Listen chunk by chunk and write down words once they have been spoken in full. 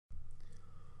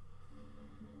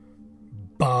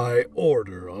by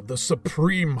order of the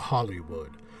Supreme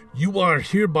Hollywood, you are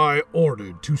hereby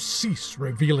ordered to cease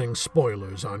revealing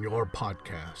spoilers on your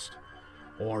podcast,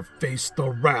 or face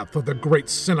the wrath of the great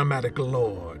cinematic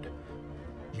lord.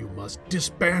 You must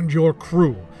disband your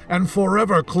crew and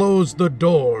forever close the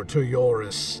door to your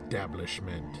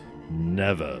establishment.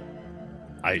 Never.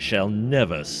 I shall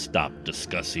never stop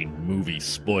discussing movie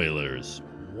spoilers.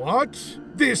 What?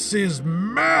 This is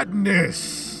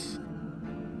madness!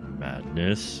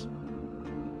 Madness?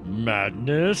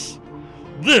 Madness?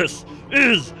 This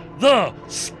is the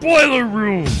Spoiler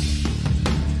Room!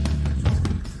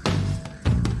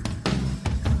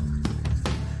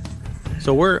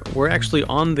 So we're actually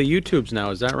on the YouTubes now,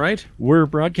 is that right? We're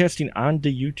broadcasting onto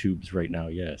YouTubes right now,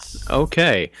 yes.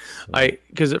 Okay. So.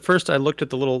 Because at first I looked at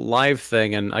the little live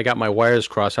thing and I got my wires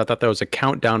crossed. I thought that was a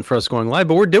countdown for us going live,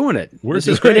 but we're doing it. This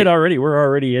is great. Already. We're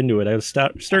already into it. I was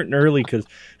starting early because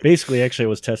basically, actually, I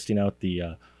was testing out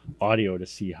the audio to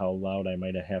see how loud I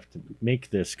might have to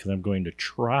make this because I'm going to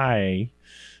try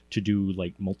to do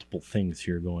like multiple things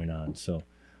here going on. So,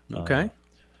 okay.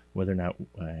 Whether or not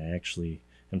I actually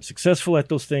am successful at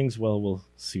those things, well, we'll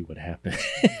see what happens.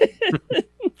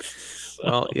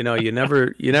 Well, you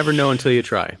never know until you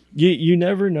try. You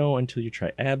never know until you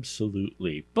try.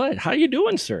 Absolutely. But how you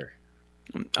doing, sir?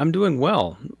 I'm doing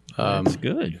well. That's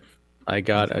good. I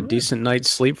got a decent night's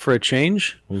sleep for a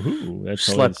change. Woohoo!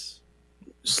 That's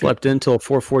slept in till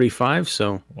 4:45.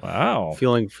 So wow,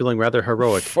 feeling rather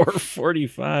heroic.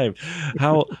 4:45.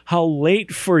 How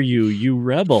late for you, you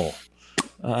rebel?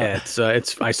 It's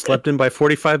I slept in by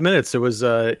 45 minutes. It was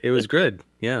good.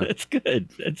 Yeah, that's good.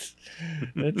 That's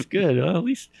good. Well, at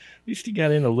least you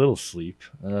got in a little sleep.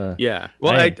 Yeah.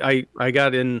 Well, I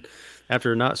got in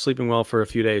after not sleeping well for a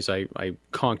few days. I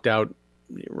conked out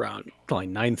around like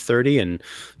 9:30, and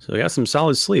so I got some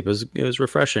solid sleep. It was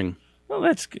refreshing. Well,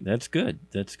 that's good.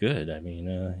 That's good. I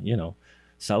mean,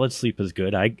 solid sleep is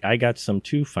good. I got some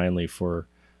too finally for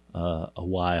a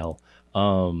while.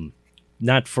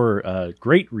 Not for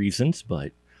great reasons,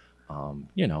 but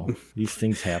these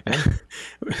things happen.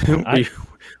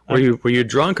 Were you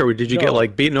drunk, or did you get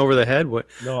like beaten over the head? What?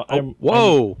 No,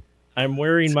 I'm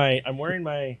wearing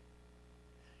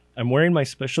my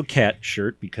special cat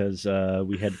shirt because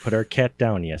we had to put our cat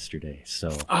down yesterday.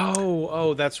 So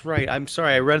oh, that's right. I'm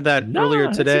sorry, I read that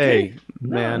earlier today. Okay.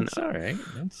 Man, it's all right.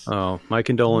 My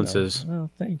condolences.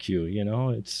 Well, thank you.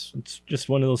 It's just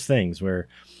one of those things where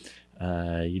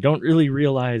you don't really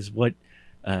realize what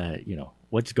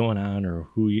what's going on or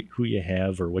who you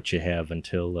have or what you have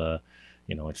until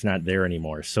it's not there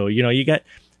anymore. So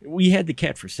we had the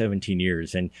cat for 17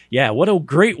 years, and yeah, what a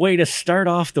great way to start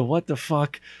off the what the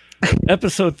fuck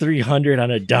episode 300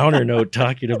 on a downer note,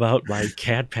 talking about my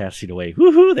cat passing away.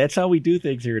 Woohoo! That's how we do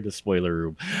things here in the Spoiler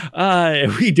Room.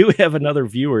 We do have another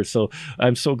viewer, so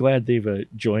I'm so glad they've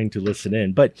joined to listen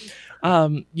in. But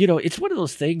it's one of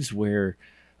those things where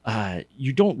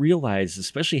you don't realize,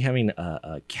 especially having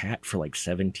a cat for like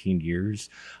 17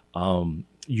 years,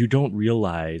 you don't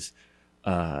realize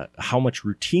how much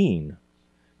routine,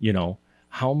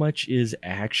 how much is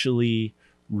actually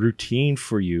routine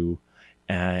for you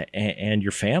and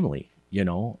your family.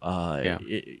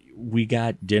 We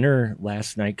got dinner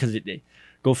last night because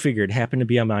go figure, it happened to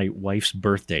be on my wife's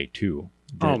birthday too.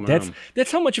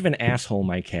 That's how much of an asshole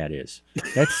my cat is.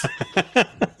 That's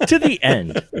to the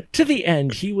end. To the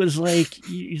end, he's like,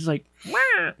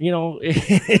 wah!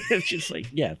 It's just like,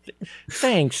 yeah,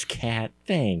 thanks, cat,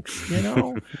 thanks.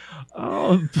 But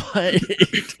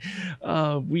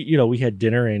we had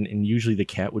dinner, and usually the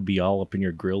cat would be all up in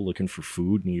your grill looking for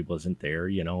food, and he wasn't there.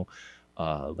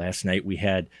 Last night we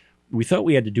thought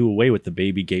we had to do away with the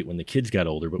baby gate when the kids got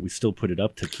older, but we still put it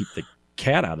up to keep the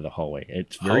cat out of the hallway.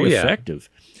 It's very effective,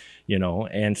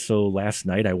 and so last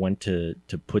night I went to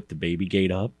put the baby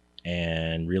gate up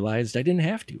and realized I didn't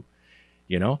have to,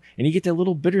 and you get that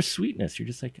little bittersweetness. You're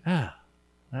just like,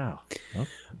 wow,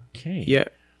 okay. Yeah.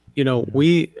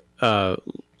 We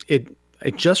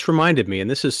it just reminded me, and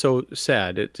this is so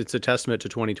sad. It's a testament to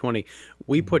 2020.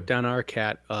 We put down our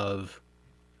cat of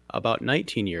about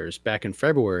 19 years back in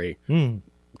February.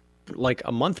 Like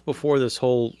a month before this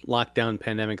whole lockdown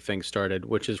pandemic thing started,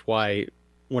 which is why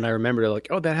when I remembered, like,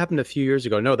 oh, that happened a few years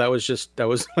ago. No, that was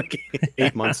like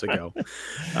 8 months ago.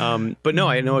 But no,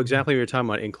 I know exactly what you're talking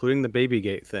about, including the baby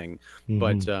gate thing.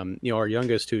 But our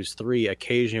youngest, who's 3,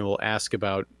 occasionally will ask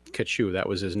about Kachu. That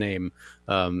was his name,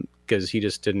 because he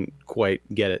just didn't quite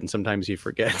get it, and sometimes he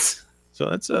forgets. So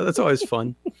that's always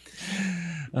fun.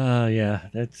 Yeah,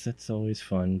 that's always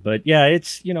fun. But yeah,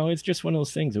 it's it's just one of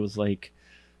those things. It was like,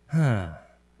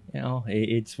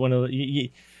 it's one of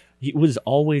he was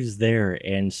always there,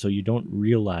 and so you don't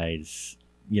realize,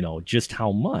 just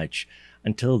how much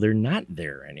until they're not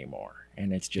there anymore,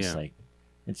 and it's just like,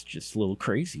 it's just a little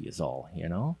crazy, is all,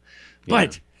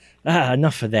 But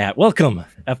enough of that. Welcome,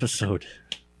 episode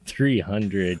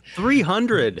 300.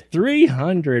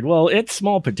 300. Well, it's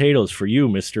small potatoes for you,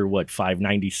 Mr.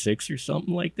 596 or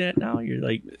something like that now? You're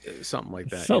like... Something like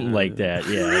that. Something like that,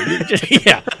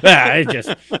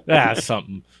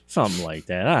 something like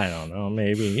that. I don't know,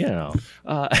 maybe,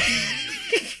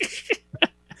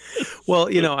 Well,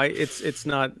 it's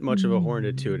not much of a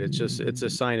horned toot. It's a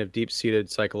sign of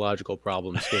deep-seated psychological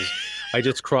problems, because I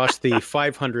just crossed the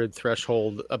 500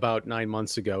 threshold about 9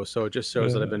 months ago, so it just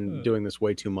shows that I've been doing this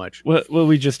way too much. Well,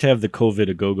 we just have the COVID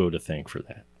a go-go to thank for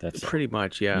that. That's pretty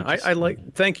much, yeah. I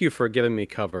thank you for giving me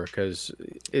cover, because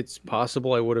it's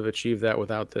possible I would have achieved that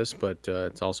without this, but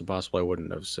it's also possible I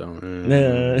wouldn't have. So,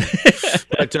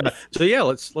 so yeah,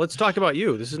 let's talk about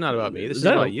you. This is not about me. This is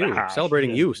about you,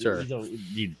 celebrating you, sir.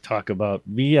 You talk about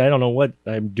me. I don't know what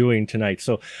I'm doing tonight.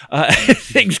 So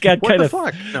things got kind of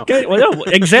fuck? No.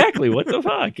 Exactly. What the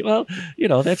fuck? Well,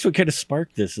 that's what kind of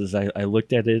sparked this. Is I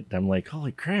looked at it. And I'm like,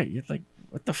 holy crap! You're like,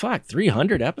 what the fuck?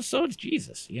 300 episodes?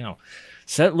 Jesus! A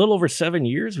little over 7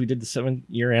 years. We did the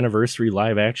 7-year anniversary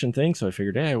live action thing. So I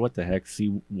figured, hey, what the heck? See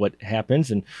what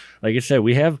happens. And like I said,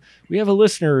 we have a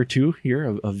listener or two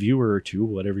here, a viewer or two,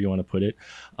 whatever you want to put it.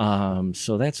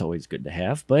 So that's always good to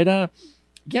have. But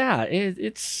yeah,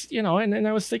 it's and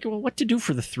I was thinking, well, what to do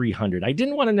for the 300? I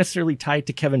didn't want to necessarily tie it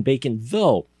to Kevin Bacon,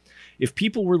 though. If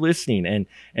people were listening,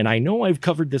 and I know I've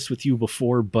covered this with you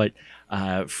before, but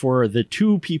for the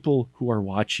two people who are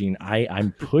watching,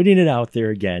 I'm putting it out there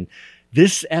again.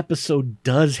 This episode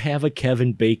does have a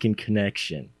Kevin Bacon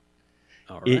connection.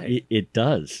 All right. It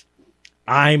does.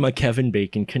 I'm a Kevin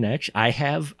Bacon connection. I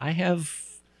have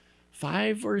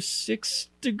 5 or 6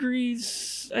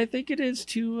 degrees, I think it is,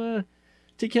 to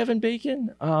Kevin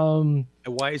Bacon.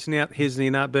 Why has he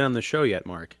not been on the show yet,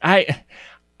 Mark?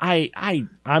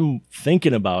 I'm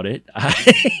thinking about it.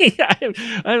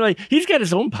 I'm like, he's got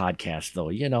his own podcast though,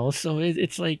 so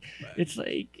it's like,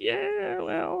 yeah,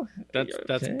 well,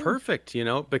 that's perfect,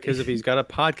 because if he's got a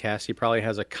podcast, he probably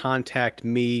has a contact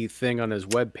me thing on his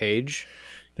webpage.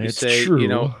 That's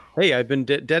true. Hey, I've been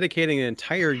dedicating an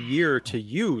entire year to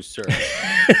you, sir.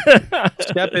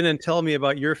 Step in and tell me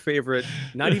about your favorite,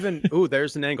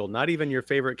 there's an angle. Not even your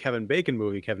favorite Kevin Bacon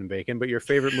movie, Kevin Bacon, but your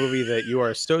favorite movie that you are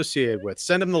associated with.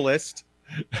 Send him the list.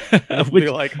 Be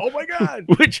like, oh my God.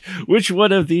 Which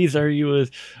one of these are you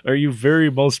very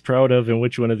most proud of, and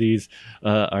which one of these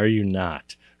are you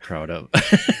not proud of?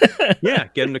 Yeah,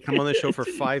 get him to come on the show for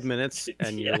 5 minutes,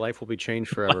 and your life will be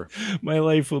changed forever. My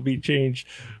life will be changed.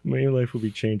 My life will be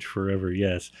changed forever.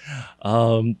 Yes. But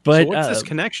so what's this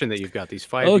connection that you've got? These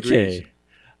 5 degrees.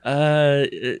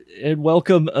 And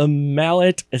welcome,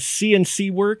 Mallet,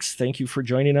 CNC Works. Thank you for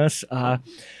joining us.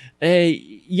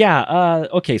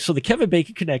 Okay. So the Kevin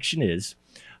Bacon connection is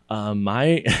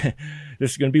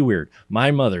this is going to be weird. My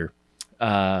mother,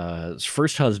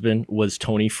 first husband was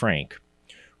Tony Frank,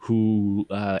 who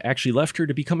actually left her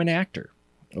to become an actor.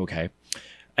 Okay.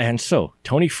 And so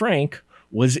Tony Frank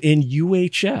was in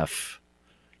UHF.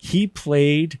 He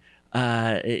played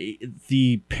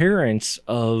the parents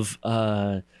of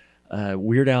Weird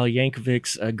Al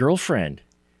Yankovic's girlfriend.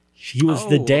 He was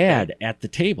the dad at the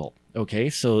table.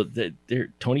 Okay. So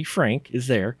Tony Frank is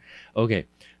there. Okay.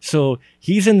 So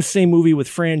he's in the same movie with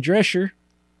Fran Drescher.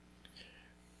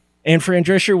 And Fran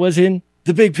Drescher was in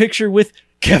The Big Picture with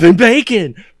Kevin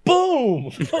Bacon.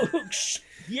 Boom, folks.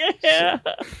 Yeah.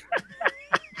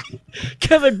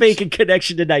 Kevin Bacon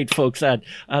connection tonight, folks, on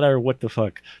our What the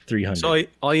Fuck 300. So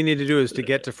all you need to do is to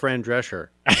get to Fran Drescher.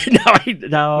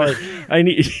 I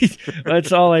need.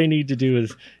 That's all I need to do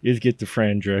is get to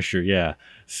Fran Drescher. Yeah.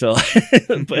 So,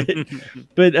 but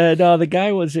no, the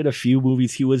guy was in a few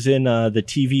movies. He was in the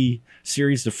TV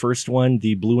series, the first one,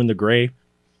 The Blue and the Gray.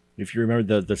 If you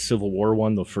remember the Civil War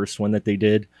one, the first one that they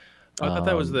did. I thought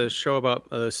that was the show about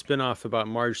the spinoff about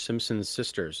Marge Simpson's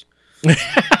sisters.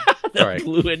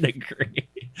 Blue and the Gray.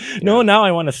 No, now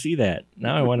I want to see that.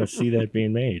 Now I want to see that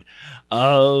being made.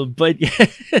 But yeah,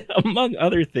 among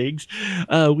other things,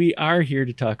 we are here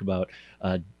to talk about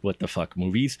what the fuck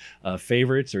movies,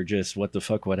 favorites, or just what the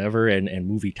fuck whatever, and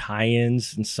movie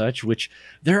tie-ins and such, which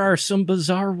there are some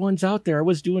bizarre ones out there. I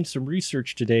was doing some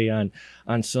research today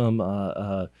on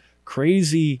some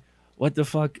crazy what the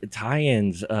fuck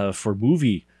tie-ins for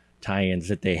movie tie-ins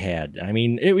that they had. I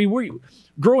mean, we were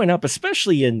growing up,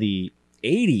 especially in the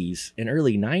 80s and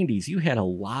early 90s, you had a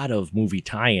lot of movie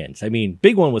tie-ins. I mean,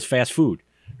 big one was fast food.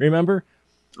 Remember?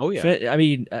 Oh yeah. I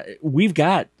mean, we've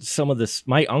got some of this.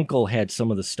 My uncle had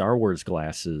some of the Star Wars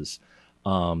glasses,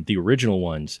 the original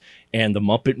ones, and the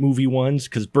Muppet movie ones,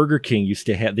 because Burger King used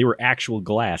to have, they were actual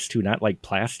glass too, not like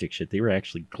plastic shit. They were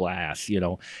actually glass, you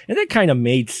know, and that kind of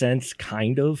made sense,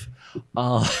 kind of.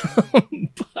 Uh,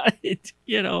 but,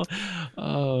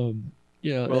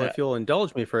 Well, if you'll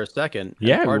indulge me for a second, and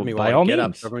yeah, pardon me by while all I get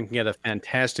up, means. so everyone can get a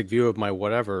fantastic view of my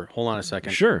whatever. Hold on a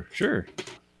second. Sure.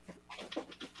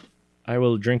 I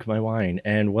will drink my wine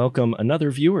and welcome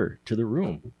another viewer to the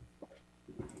room.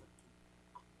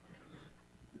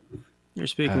 You're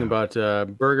speaking about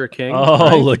Burger King. Oh,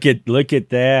 right? look at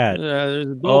that. There's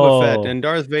Boba Fett Oh, and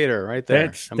Darth Vader right there.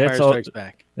 that's Empire all. Strikes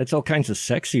Back. That's all kinds of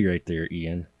sexy right there,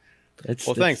 Ian.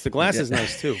 Well, thanks. The glass is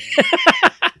nice too.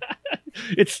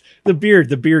 It's the beard.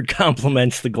 The beard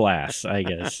complements the glass, I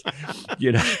guess.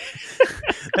 You know,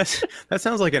 That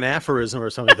sounds like an aphorism or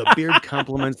something. The beard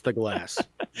complements the glass.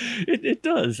 it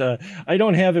does. I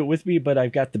don't have it with me, but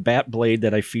I've got the bat blade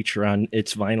that I feature on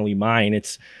It's Vinylly Mine.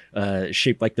 It's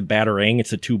shaped like the Batarang.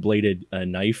 It's a two-bladed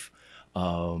knife.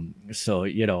 So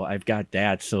I've got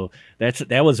that. So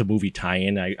that was a movie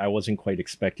tie-in. I wasn't quite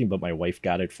expecting, but my wife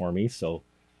got it for me. So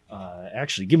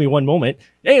actually, give me one moment.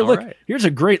 Hey, look, right. Here's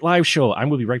a great live show. I'm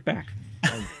gonna be right back.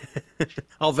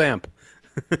 I'll vamp.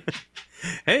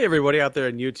 Hey, everybody out there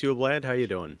in YouTube land, how you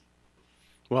doing?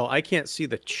 Well, I can't see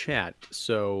the chat,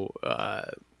 so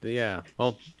yeah.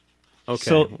 Well, okay.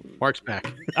 So Mark's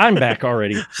back. I'm back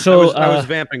already. So I was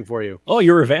vamping for you. Oh,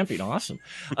 you were vamping. Awesome.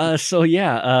 So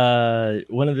yeah,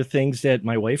 one of the things that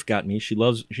my wife got me, she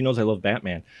knows I love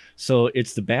Batman. So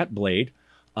it's the Bat Blade.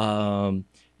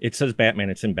 It says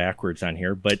Batman, it's in backwards on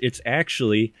here, but it's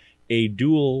actually a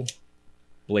dual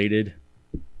bladed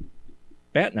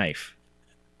bat knife.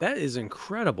 That is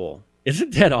incredible.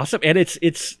 Isn't that awesome? And it's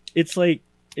like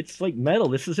metal.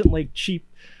 This isn't like cheap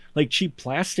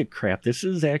plastic crap. This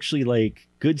is actually like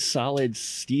good solid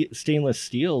stainless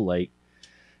steel. Like,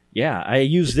 yeah, I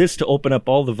use this to open up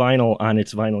all the vinyl on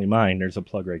It's Vinylly Mine. There's a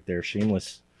plug right there.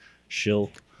 Shameless shill.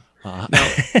 Now,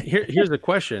 here's the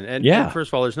question. And first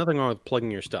of all, there's nothing wrong with plugging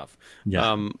your stuff.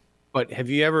 Yeah. But have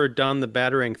you ever done the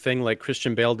battering thing like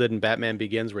Christian Bale did in Batman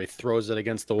Begins, where he throws it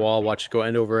against the wall, watch it go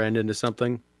end over end into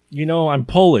something? I'm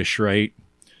Polish, right?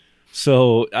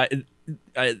 So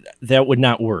that would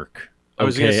not work. I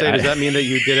was going to say, does that mean that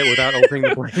you did it without opening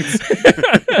the blades?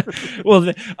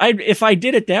 Well, if I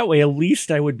did it that way, at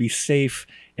least I would be safe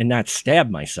and not stab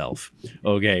myself.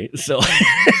 Okay, so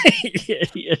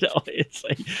it's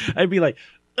like I'd be like,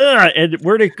 ugh, and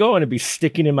where'd it go? And it'd be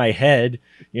sticking in my head,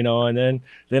 and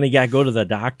then you got to go to the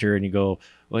doctor, and you go,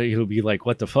 well, he'll be like,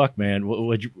 what the fuck, man?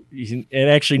 What you? And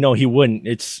actually, no, he wouldn't.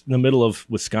 It's in the middle of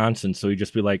Wisconsin, so he'd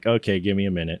just be like, okay, give me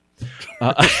a minute.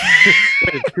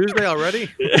 It's Tuesday already?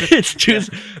 It's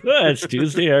Tuesday. It's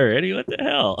Tuesday already. What the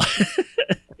hell?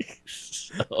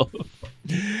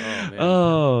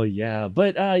 Oh yeah,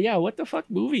 but what the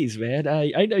fuck movies, man?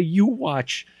 I know you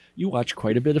watch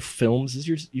quite a bit of films as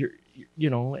you're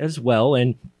as well.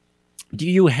 And do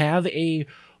you have a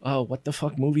what the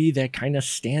fuck movie that kind of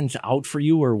stands out for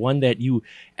you, or one that you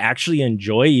actually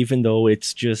enjoy, even though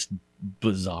it's just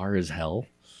bizarre as hell?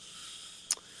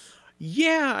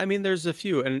 Yeah, I mean, there's a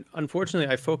few, and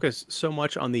unfortunately, I focus so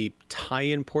much on the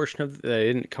tie-in portion of that I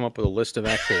didn't come up with a list of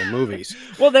actual movies.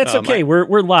 Well, that's okay.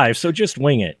 We're live, so just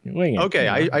wing it. Okay,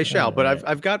 I shall. But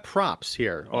I've got props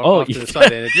here off to the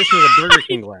side, in addition to the Burger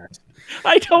King glass.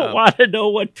 I don't want to know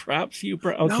what props you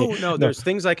brought. Okay. No. There's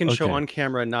things I can show on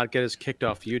camera and not get us kicked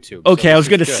off YouTube. Okay, so I was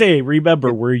going to say,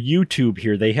 remember, we're YouTube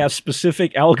here. They have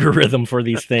specific algorithm for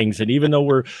these things, and even though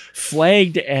we're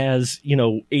flagged as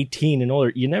 18 and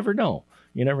older, you never know.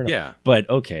 Yeah. But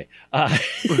okay.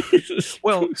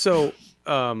 Well, so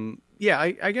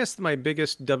I guess my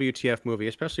biggest WTF movie,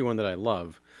 especially one that I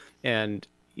love, and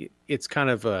it's kind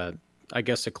of I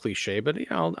guess a cliche, but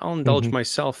I'll indulge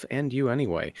myself and you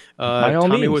anyway. By all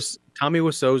means. Tommy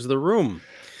Wiseau's The Room.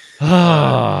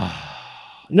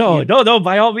 No,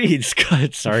 by all means.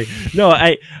 God, sorry. No,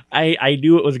 I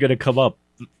knew it was going to come up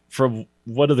from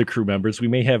one of the crew members. We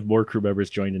may have more crew members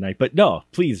join tonight, but no,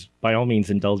 please, by all means,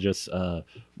 indulge us.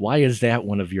 Why is that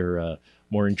one of your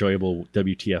more enjoyable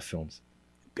WTF films?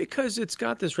 Because it's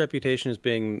got this reputation as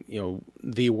being,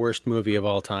 the worst movie of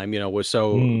all time.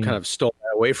 Wiseau kind of stole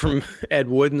that away from Ed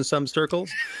Wood in some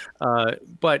circles,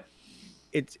 but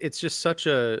it's just such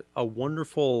a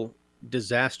wonderful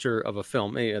disaster of a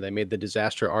film. They made The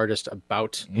Disaster Artist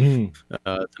about the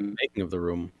making of The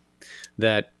Room.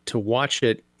 That to watch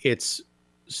it, it's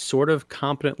sort of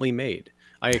competently made.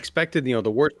 I expected,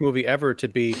 the worst movie ever to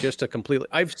be just a completely.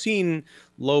 I've seen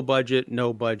low budget,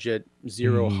 no budget,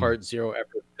 zero heart, zero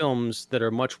effort films that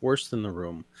are much worse than The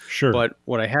Room. Sure. But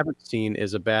what I haven't seen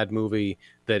is a bad movie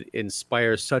that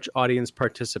inspires such audience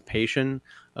participation.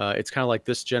 It's kind of like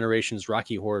this generation's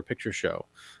Rocky Horror Picture Show.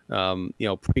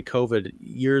 Pre-COVID,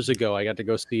 years ago, I got to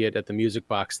go see it at the Music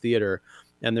Box Theater.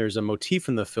 And there's a motif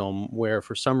in the film where,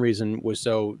 for some reason,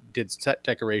 Wiseau did set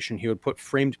decoration. He would put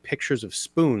framed pictures of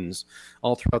spoons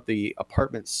all throughout the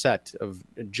apartment set of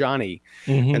Johnny.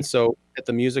 And so at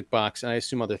the Music Box, and I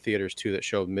assume other theaters too that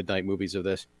show midnight movies of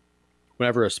this,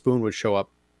 whenever a spoon would show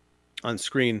up on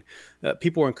screen,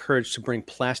 people were encouraged to bring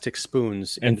plastic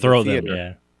spoons and throw them.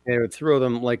 Yeah. They would throw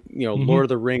them like, Lord of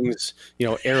the Rings,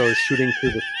 arrows shooting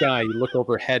through the sky. You look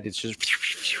overhead, it's just...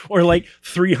 Or like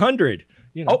 300.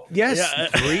 Oh, yes. Yeah.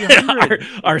 300.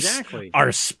 Exactly.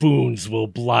 Our spoons will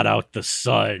blot out the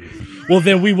sun. Well,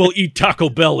 then we will eat Taco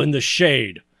Bell in the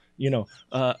shade.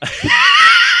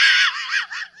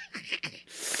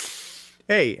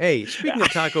 Hey, speaking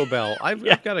of Taco Bell,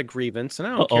 I've got a grievance, and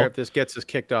I don't care if this gets us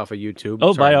kicked off of YouTube.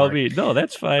 Oh, sorry, by all means. No,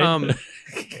 that's fine.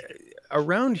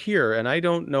 Around here, and I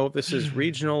don't know if this is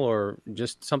regional or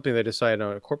just something they decided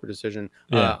on a corporate decision,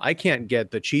 I can't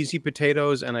get the cheesy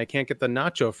potatoes and I can't get the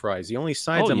nacho fries. The only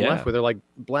sides I'm left with are like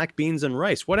black beans and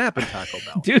rice. What happened, Taco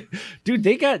Bell? Dude,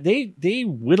 they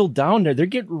whittled down there. They're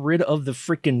getting rid of the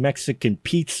freaking Mexican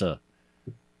pizza.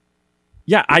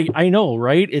 Yeah, I know,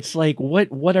 right? It's like,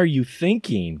 what are you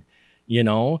thinking?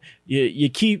 You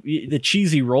keep the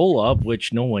cheesy roll up,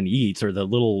 which no one eats, or the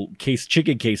little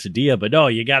chicken quesadilla, but no,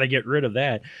 you got to get rid of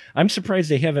that. I'm surprised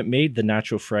they haven't made the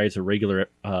nacho fries a regular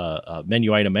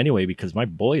menu item anyway, because my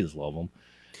boys love them.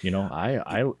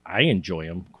 I enjoy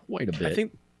them quite a bit. I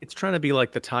think it's trying to be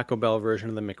like the Taco Bell version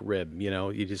of the McRib.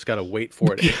 You just got to wait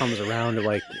for it. It comes around to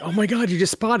like, oh my God, you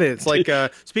just spotted it. It's like,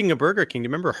 speaking of Burger King, do you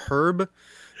remember Herb?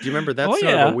 Do you remember that sort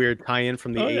of a weird tie-in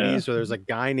from the 80s where there's a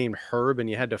guy named Herb and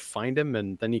you had to find him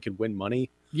and then you could win money?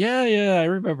 Yeah, I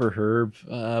remember Herb.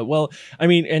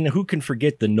 And who can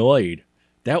forget the Noid?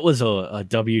 That was a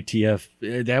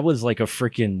WTF. That was like a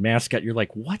freaking mascot. You're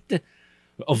like, what the?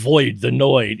 Avoid the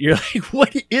Noid. You're like,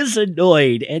 what is a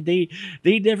Noid? And they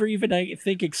never even, I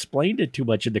think, explained it too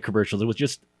much in the commercials. It was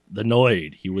just the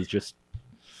Noid. He was just...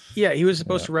 Yeah, he was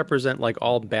supposed to represent like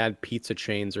all bad pizza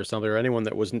chains or something, or anyone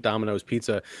that wasn't Domino's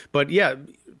Pizza. But yeah,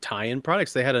 tie-in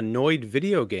products. They had a Noid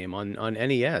video game on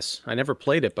NES. I never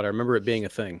played it, but I remember it being a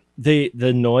thing. The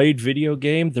Noid video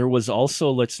game. There was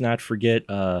also, let's not forget,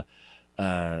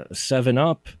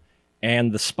 7-Up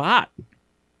and the Spot.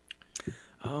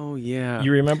 Oh yeah,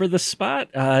 you remember the Spot?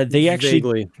 They actually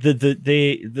vaguely.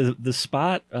 the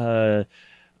Spot.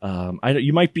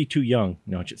 You might be too young.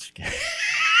 No, just.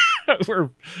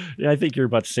 I think you're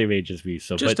about the same age as me.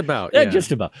 So just about.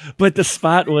 But the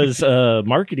Spot was a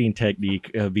marketing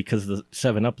technique because the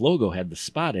 7-Up logo had the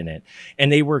Spot in it,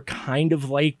 and they were kind of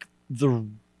like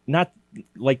not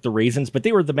like the raisins, but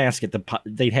they were the mascot.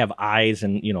 They'd have eyes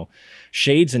and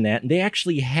shades in that, and they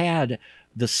actually had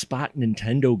the Spot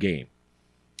Nintendo game.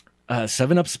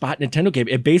 7-Up Spot Nintendo game.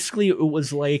 It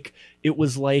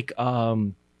was like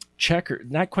checker,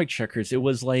 not quite checkers. It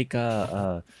was like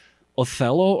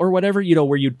Othello or whatever,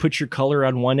 where you'd put your color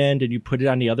on one end and you put it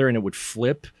on the other and it would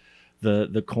flip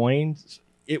the coins.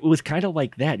 It was kind of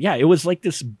like that. Yeah, it was like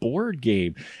this board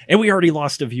game. And we already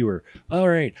lost a viewer. All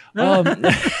right. It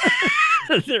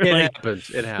happens.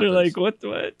 They're like, what?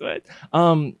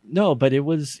 No, but it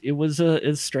was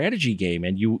a strategy game,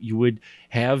 and you would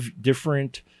have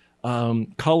different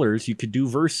colors. You could do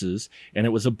verses, and it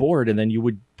was a board, and then you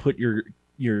would put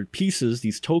your pieces,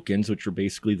 these tokens, which were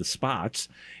basically the spots,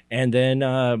 and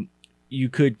then you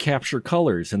could capture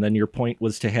colors, and then your point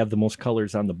was to have the most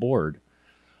colors on the board.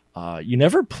 You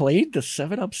never played the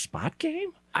 7-Up Spot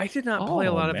game? I did not play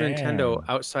a lot of Nintendo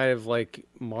outside of like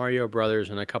Mario Brothers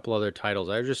and a couple other titles.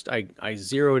 I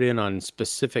zeroed in on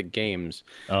specific games.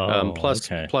 Plus,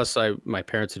 my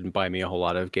parents didn't buy me a whole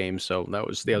lot of games, so that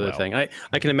was the other thing. I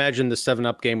can imagine the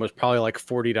 7-Up game was probably like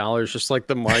 $40, just like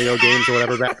the Mario games or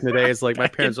whatever back in the day. It's like my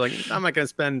parents were like, I'm not going to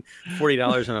spend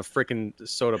 $40 on a freaking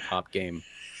soda pop game.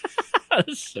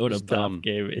 Soda pop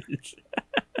game.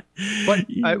 But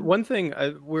one thing,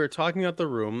 we were talking about The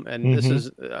Room, and this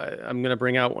is, I'm going to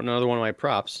bring out another one of my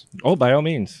props. Oh, by all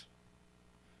means.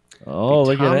 Oh,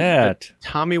 look at that.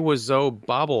 Tommy Wiseau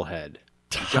bobblehead.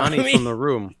 Johnny from The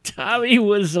Room. Tommy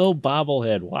Wiseau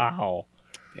bobblehead. Wow.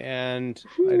 And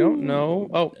I don't know.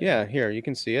 Oh, yeah, here, you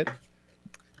can see it.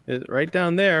 Right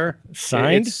down there.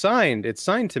 Signed? It's signed. It's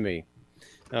signed to me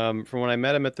from when I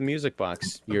met him at the Music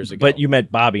Box years ago. But you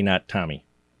met Bobby, not Tommy.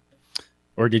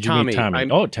 Or did you meet Tommy? I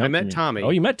met Tommy. Oh,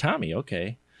 you met Tommy.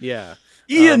 Okay. Yeah.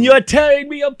 Ian, you're tearing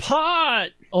me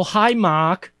apart. Oh, hi,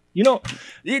 Mark. You know,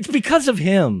 it's because of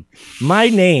him. My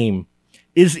name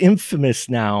is infamous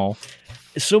now.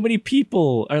 So many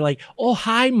people are like, oh,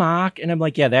 hi, Mark. And I'm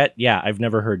like, yeah, I've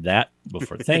never heard that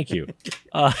before. Thank you.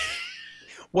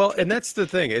 Well, and that's the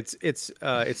thing.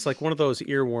 It's like one of those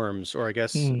earworms, or I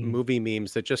guess movie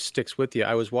memes that just sticks with you.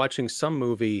 I was watching some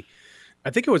movie,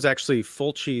 I think it was actually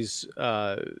Fulci's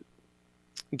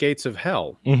Gates of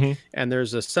Hell, and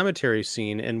there's a cemetery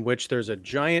scene in which there's a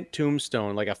giant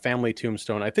tombstone, like a family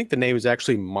tombstone. I think the name is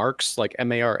actually Marx, like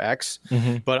Marx,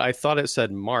 but I thought it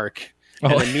said Mark.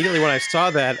 And immediately when I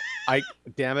saw that, I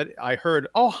heard,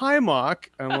 oh, hi, Mark.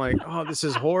 I'm like, oh, this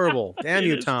is horrible. Damn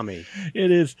you, Tommy.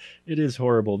 It is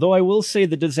horrible. Though I will say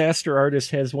the Disaster Artist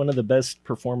has one of the best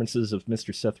performances of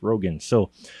Mr. Seth Rogen.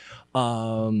 So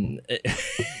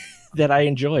that I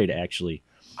enjoyed, actually.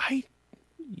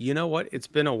 You know what? It's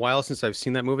been a while since I've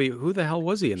seen that movie. Who the hell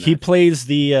was he in that? He plays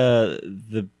the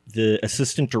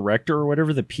assistant director or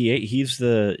whatever, the PA.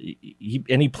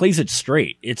 And he plays it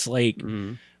straight. It's like...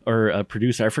 or a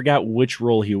producer. I forgot which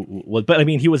role he was, but I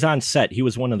mean, he was on set. He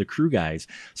was one of the crew guys,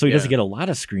 so he doesn't get a lot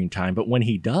of screen time. But when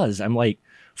he does, I'm like,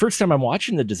 first time I'm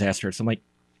watching The Disaster Artist, I'm like,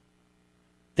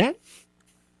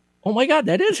 oh my God,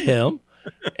 that is him.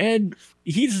 And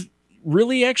he's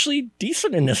really actually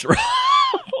decent in this role.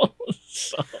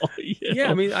 So,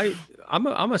 yeah, I mean, I'm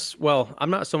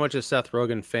not so much a Seth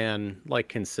Rogen fan, like,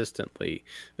 consistently,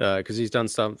 because he's done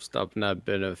some stuff and I've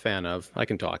been a fan of. I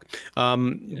can talk,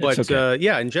 but okay.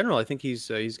 Yeah, in general, I think he's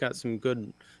got some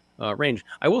good range.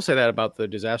 I will say that about The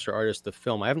Disaster Artist, the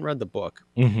film. I haven't read the book,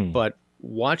 but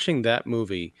watching that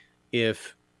movie,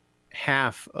 if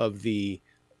half of the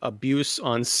abuse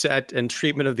on set and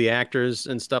treatment of the actors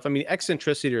and stuff, I mean,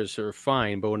 eccentricities are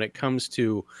fine, but when it comes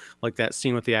to like that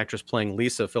scene with the actress playing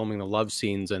Lisa filming the love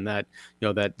scenes and that, you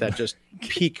know, that just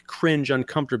peak cringe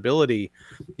uncomfortability,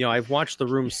 you know, I've watched The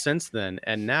Room since then,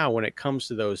 and now when it comes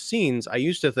to those scenes, I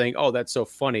used to think, oh, that's so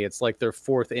funny, it's like their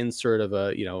fourth insert of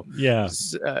a, you know,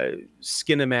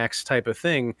 Skinemax type of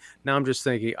thing. Now I'm just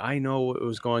thinking, I know what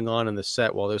was going on in the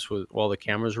set while the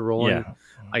cameras were rolling.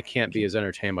 I can't be as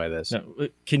entertained by this. Now,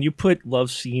 can you put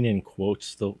love scene in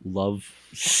quotes, the love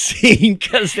scene?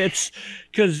 Because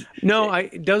no,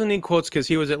 it doesn't need quotes, because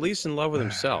he was at least in love with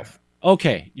himself.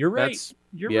 Okay, you're right.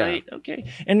 You're right.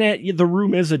 Okay. And that The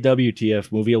Room is a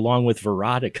WTF movie along with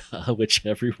Veronica, which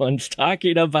everyone's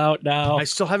talking about now. I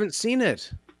still haven't seen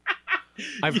it.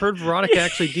 I've heard Veronica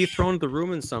actually dethroned The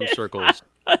Room in some circles.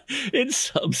 In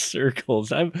some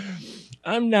circles.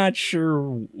 I'm not sure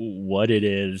what it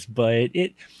is, but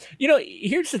it, you know,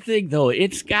 here's the thing though.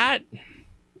 There's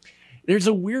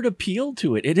a weird appeal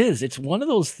to it. It's one of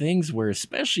those things where,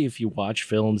 especially if you watch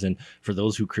films, and for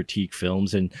those who critique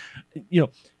films, and, you know,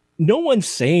 no one's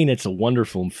saying it's a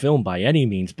wonderful film by any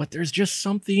means, but there's just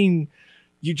something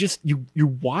you're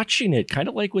watching it, kind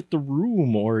of like with The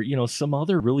Room or, you know, some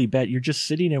other really bad, you're just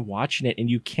sitting and watching it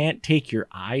and you can't take your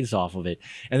eyes off of it.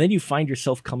 And then you find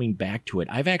yourself coming back to it.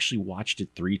 I've actually watched it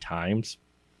 3 times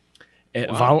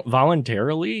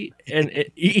voluntarily. And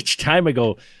each time I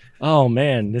go, oh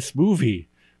man, this movie,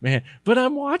 man, but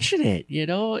I'm watching it, you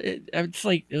know, it's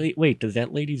like, wait, does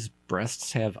that lady's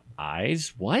breasts have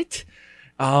eyes? What?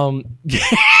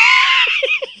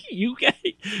 You guys,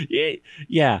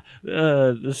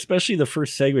 especially the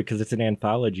first segment, because it's an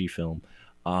anthology film.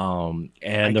 And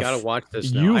I gotta watch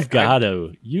this now. You've got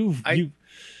to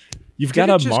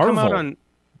marvel.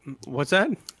 What's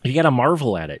that? You got to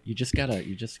marvel at it. You just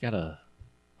gotta,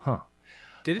 huh?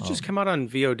 Did it just come out on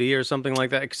VOD or something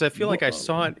like that? Because I feel like I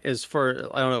saw it as for,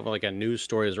 I don't know if like a news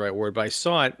story is the right word, but I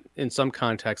saw it in some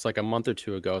context like a month or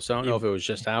 2 ago. So I don't know if it was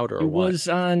just out or what. It was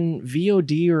on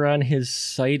VOD or on his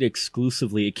site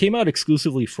exclusively. It came out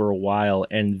exclusively for a while,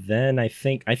 and then I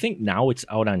think now it's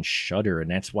out on Shudder,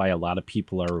 and that's why a lot of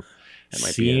people are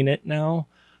seeing it now.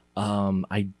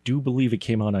 I do believe it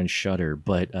came out on Shudder,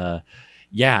 but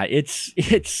yeah,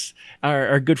 it's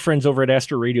our good friends over at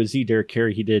Astro Radio Z, Derek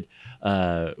Carey. He did.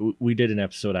 We did an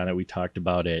episode on it. We talked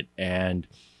about it, and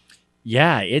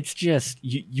yeah, it's just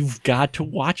you've got to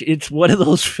watch it. It's one of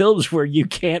those films where you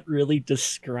can't really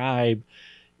describe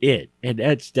it, and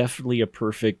that's definitely a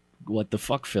perfect what the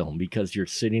fuck film, because you're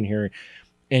sitting here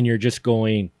and you're just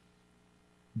going,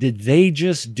 did they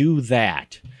just do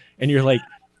that? And you're like,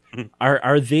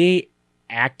 are they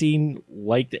acting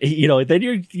like, you know?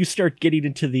 Then you start getting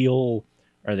into the old,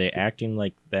 are they acting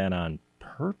like that on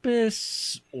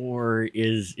purpose, or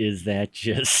is that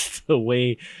just the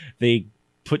way they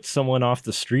put someone off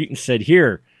the street and said,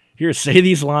 here, say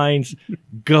these lines,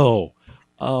 go?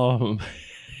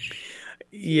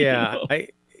 Yeah,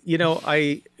 know?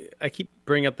 I keep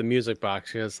bringing up the Music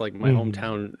Box because it's like my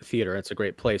hometown theater. It's a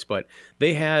great place, but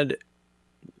they had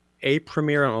a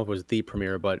premiere. I don't know if it was the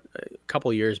premiere, but a couple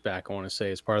of years back, I want to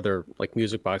say, as part of their like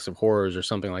Music Box of Horrors or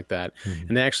something like that.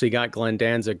 And they actually got Glenn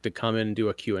Danzig to come in and do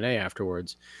a Q&A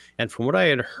afterwards. And from what I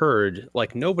had heard,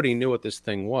 like nobody knew what this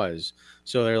thing was.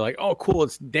 So they're like, oh, cool,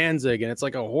 it's Danzig and it's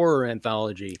like a horror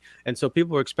anthology. And so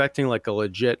people were expecting like a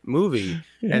legit movie.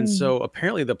 And so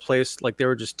apparently the place, like they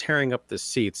were just tearing up the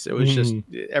seats. It was just,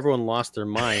 everyone lost their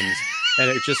minds. And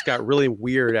it just got really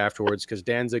weird afterwards because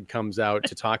Danzig comes out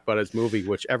to talk about his movie,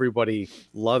 which everybody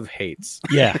hates.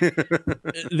 Yeah,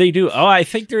 they do. Oh, I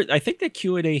think that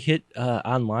Q&A hit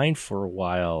online for a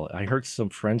while. I heard some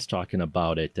friends talking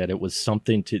about it, that it was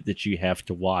something that you have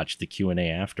to watch. The Q&A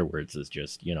afterwards is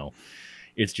just,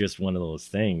 it's just one of those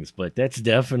things. But that's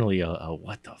definitely a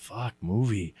what the fuck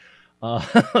movie. So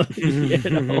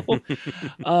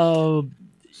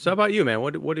how about you, man?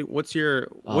 What's your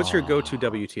go-to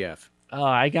WTF?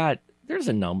 There's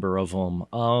a number of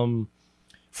them.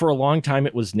 For a long time,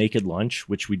 it was Naked Lunch,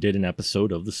 which we did an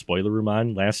episode of the Spoiler Room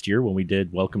on last year when we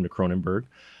did Welcome to Cronenberg.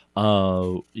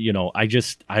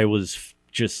 I was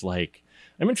just like,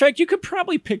 in fact, you could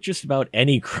probably pick just about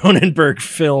any Cronenberg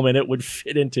film and it would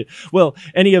fit into,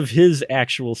 any of his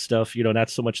actual stuff, not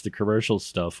so much the commercial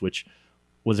stuff, which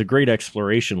was a great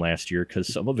exploration last year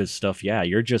because some of his stuff,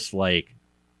 you're just like,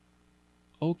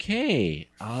 okay,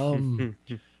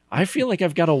 I feel like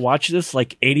I've got to watch this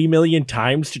like 80 million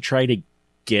times to try to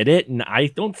get it, and I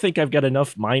don't think I've got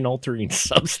enough mind-altering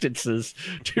substances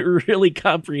to really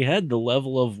comprehend the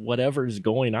level of whatever's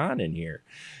going on in here,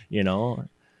 Well,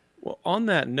 on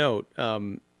that note,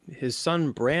 his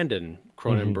son Brandon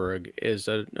Cronenberg is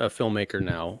a filmmaker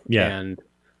now, and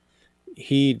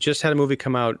he just had a movie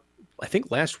come out, I think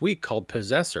last week, called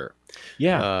Possessor.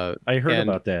 I heard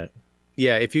about that.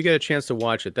 Yeah, if you get a chance to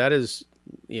watch it, that is,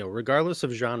 regardless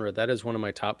of genre, that is one of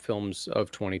my top films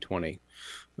of 2020.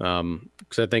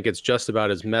 Because I think it's just about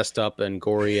as messed up and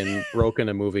gory and broken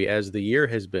a movie as the year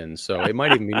has been. So it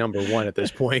might even be number one at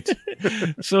this point.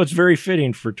 So it's very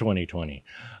fitting for 2020.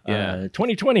 Yeah.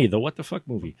 2020, the what the fuck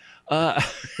movie.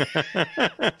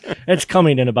 It's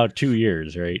coming in about 2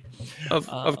 years, right?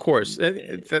 Of course.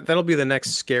 That'll be the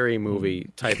next scary movie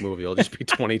type movie. It'll just be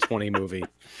 2020 movie.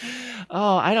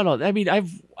 Oh, I don't know. I mean,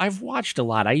 I've watched a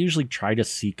lot. I usually try to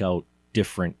seek out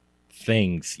different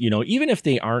things, even if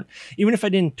I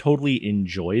didn't totally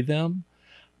enjoy them.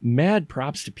 Mad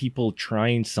props to people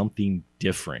trying something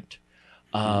different.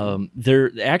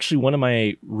 They're actually one of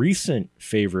my recent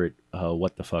favorite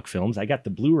what the fuck films. I got the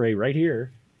Blu-ray right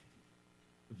here.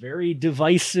 Very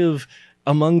divisive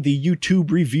among the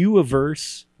YouTube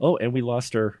review-averse. Oh, and we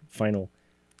lost our final.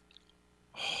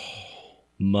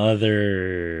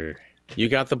 Mother. You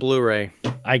got the Blu-ray.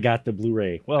 I got the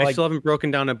Blu-ray. Well, I still haven't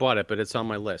broken down and bought it, but it's on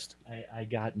my list. I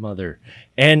got Mother.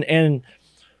 And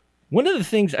one of the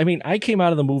things, I came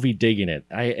out of the movie digging it.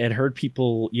 I had heard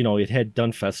people, it had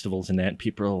done festivals and that, and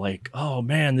people are like, oh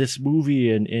man, this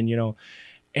movie,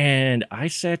 and I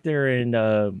sat there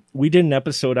and we did an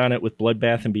episode on it with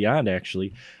Bloodbath and Beyond,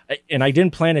 actually. And I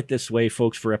didn't plan it this way,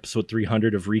 folks, for episode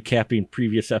 300 of recapping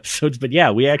previous episodes. But yeah,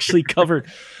 we actually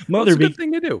covered Mother. That's a good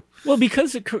thing to do. Well,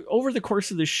 because over the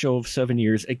course of this show of 7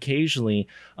 years, occasionally,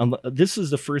 this is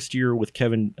the first year with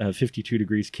Kevin 52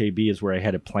 Degrees KB is where I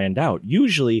had it planned out.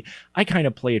 Usually, I kind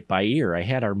of play it by ear. I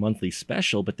had our monthly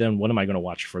special, but then what am I going to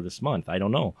watch for this month? I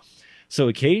don't know. So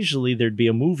occasionally there'd be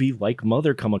a movie like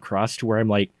Mother come across to where I'm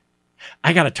like,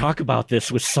 I got to talk about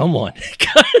this with someone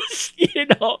because,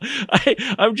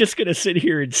 I'm just going to sit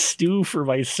here and stew for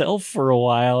myself for a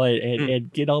while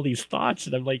and get all these thoughts.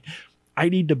 And I'm like, I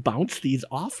need to bounce these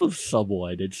off of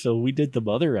someone. And so we did the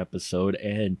Mother episode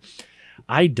and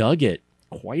I dug it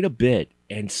quite a bit.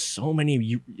 And so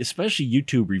many, especially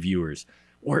YouTube reviewers,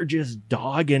 were just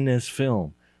dogging this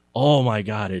film. Oh my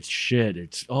God, it's shit.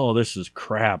 This is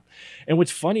crap. And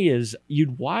what's funny is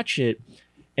you'd watch it,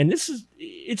 and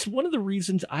it's one of the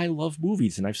reasons I love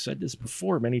movies. And I've said this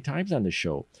before many times on the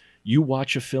show. You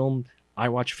watch a film, I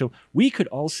watch a film. We could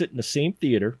all sit in the same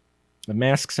theater, the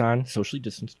masks on, socially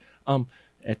distanced,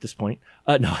 at this point.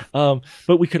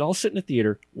 But we could all sit in the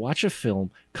theater, watch a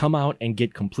film, come out and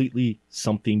get completely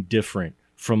something different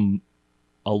from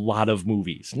a lot of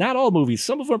movies. Not all movies.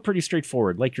 Some of them are pretty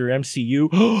straightforward, like your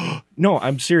MCU. No,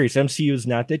 I'm serious. MCU is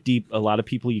not that deep. A lot of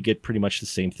people, you get pretty much the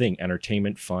same thing.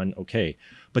 Entertainment, fun, okay.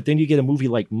 But then you get a movie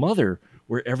like Mother,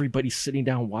 where everybody's sitting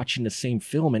down watching the same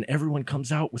film and everyone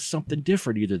comes out with something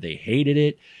different. Either they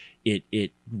hated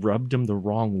it rubbed them the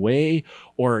wrong way,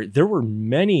 or there were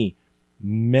many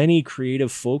many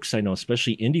creative folks I know,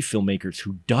 especially indie filmmakers,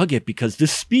 who dug it because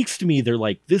this speaks to me. They're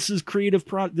like, this is creative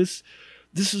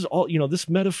this is all, this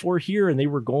metaphor here. And they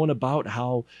were going about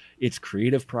how it's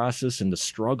creative process and the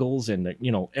struggles and,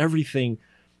 everything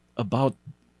about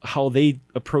how they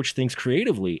approach things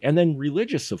creatively. And then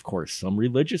religious, of course, some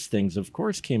religious things, of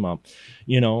course, came up,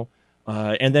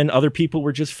 and then other people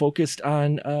were just focused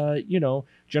on,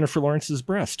 Jennifer Lawrence's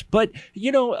breast. But,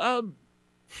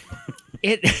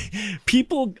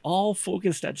 people all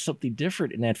focused on something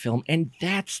different in that film. And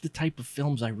that's the type of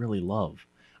films I really love.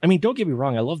 I mean, don't get me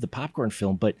wrong. I love the popcorn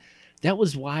film, but that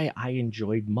was why I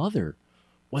enjoyed Mother,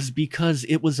 was because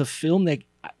it was a film that,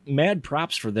 mad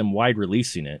props for them wide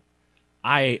releasing it.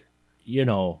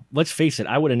 Let's face it,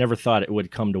 I would have never thought it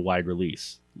would come to wide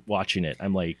release. Watching it,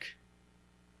 I'm like,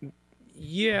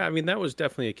 yeah, I mean, that was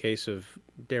definitely a case of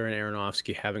Darren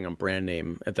Aronofsky having a brand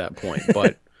name at that point.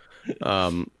 But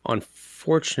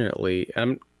unfortunately,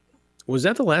 was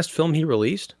that the last film he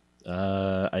released?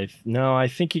 I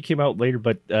think he came out later,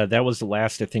 but that was the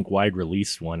last, I think, wide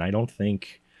released one. I don't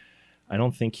think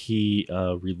he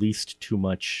released too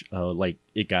much. Like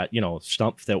it got,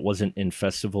 stuff that wasn't in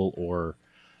festival or,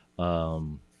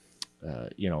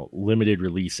 limited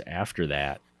release after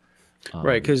that.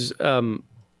 Right, because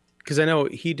I know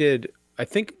he did. I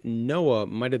think Noah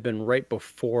might have been right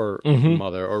before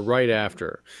Mother or right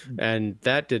after, and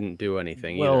that didn't do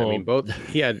anything either. I mean, both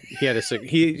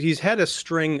he's had a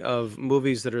string of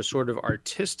movies that are sort of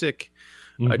artistic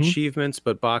achievements,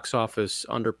 but box office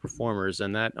underperformers,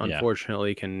 and that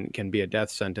unfortunately can be a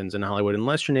death sentence in Hollywood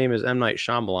unless your name is M. Night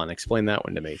Shyamalan. Explain that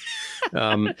one to me.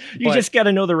 You just got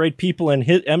to know the right people, and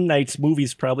M. Night's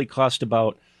movies probably cost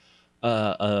about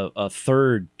a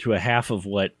third to a half of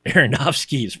what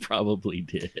Aronofsky's probably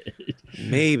did.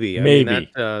 Maybe. I mean,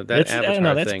 that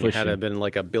Avatar thing had to been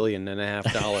like $1.5 billion.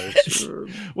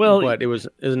 Well, but it was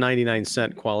a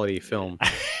 99-cent quality film.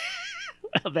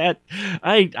 That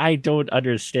I don't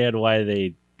understand why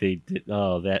they did.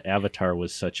 Oh, that Avatar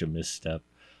was such a misstep.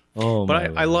 Oh,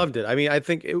 but I loved it. I mean, I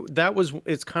think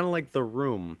it's kind of like The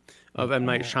Room of M.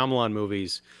 Night Shyamalan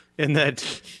movies in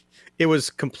that it was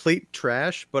complete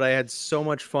trash, but I had so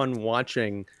much fun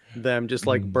watching them just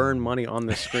like burn money on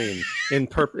the screen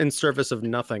in service of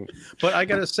nothing. But I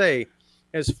gotta say,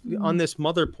 as on this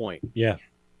Mother point,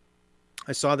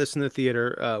 I saw this in the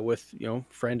theater with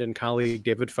friend and colleague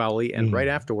David Fowley, and right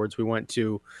afterwards we went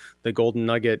to the Golden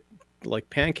Nugget like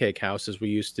pancake house, as we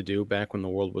used to do back when the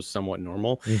world was somewhat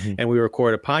normal, and we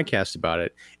recorded a podcast about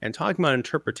it and talking about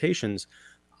interpretations.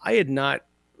 I had not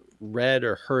read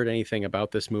or heard anything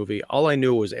about this movie. All I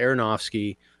knew was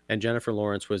Aronofsky and Jennifer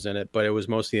Lawrence was in it, but it was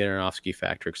mostly the Aronofsky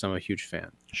factor because I'm a huge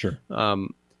fan. Sure.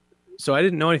 So I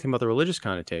didn't know anything about the religious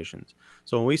connotations.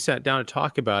 So when we sat down to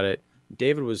talk about it,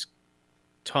 David was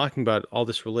talking about all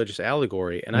this religious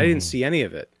allegory, and I didn't see any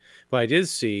of it. But I did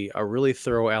see a really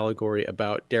thorough allegory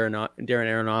about Darren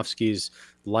Aronofsky's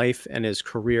life and his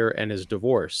career and his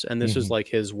divorce. And this is like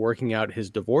his working out his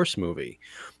divorce movie.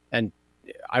 And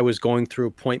I was going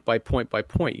through point by point by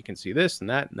point. You can see this and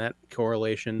that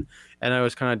correlation. And I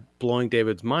was kind of blowing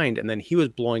David's mind. And then he was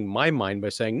blowing my mind by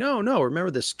saying, no, remember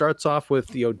this starts off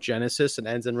with Genesis and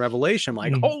ends in Revelation. I'm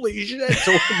like, holy shit.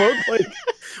 So we're both like,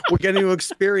 we're getting to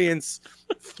experience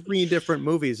 3 different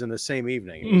movies in the same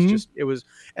evening. It was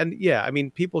and yeah, I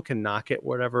mean, people can knock it,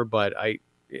 whatever, but I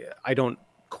don't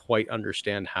quite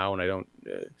understand how, and I don't,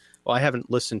 I haven't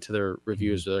listened to their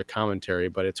reviews or their commentary,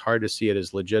 but it's hard to see it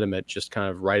as legitimate, just kind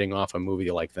of writing off a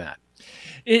movie like that.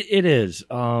 It is.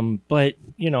 But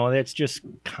that's just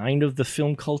kind of the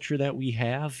film culture that we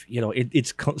have.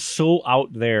 It's so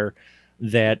out there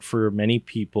that for many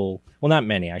people, well, not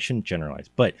many, I shouldn't generalize,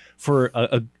 but for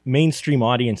a mainstream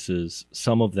audiences,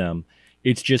 some of them,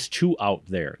 it's just too out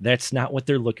there. That's not what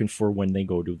they're looking for when they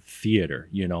go to the theater.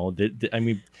 I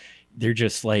mean, they're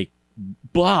just like,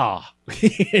 blah.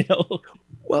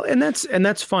 Well, and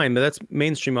that's fine, but that's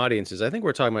mainstream audiences. I think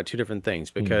we're talking about 2 different things,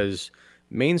 because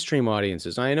mainstream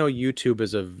audiences, I know YouTube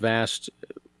is a vast,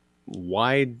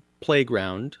 wide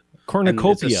playground.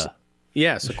 Cornucopia.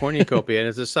 Yes, a cornucopia, and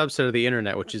it's a subset of the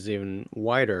internet, which is even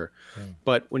wider.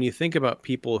 But when you think about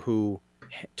people who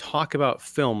talk about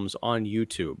films on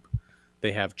YouTube,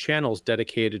 they have channels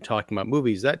dedicated to talking about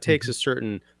movies. That takes a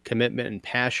certain commitment and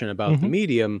passion about the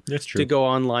medium to go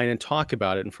online and talk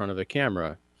about it in front of a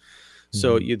camera.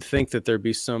 So you'd think that there'd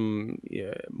be some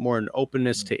more an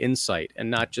openness to insight, and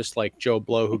not just like Joe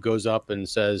Blow, who goes up and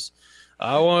says,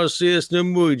 I want to see this new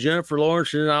movie, Jennifer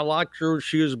Lawrence, and I liked her.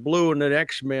 She was blue in the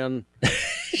X-Men.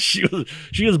 she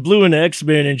was blue in the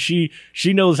X-Men, and she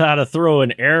knows how to throw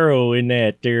an arrow in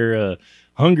that there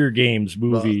Hunger Games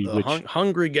movie,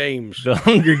 Hungry Games. The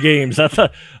Hunger Games. I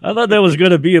thought that was going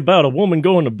to be about a woman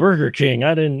going to Burger King.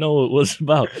 I didn't know it was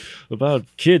about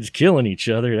kids killing each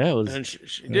other. That was. And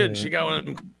she did. She got one of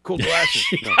them cool glasses.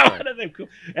 One of them cool.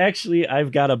 Actually,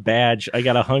 I've got a badge. I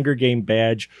got a Hunger Game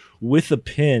badge with a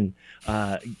pin.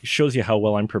 Shows you how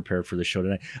well I'm prepared for the show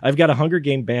tonight. I've got a Hunger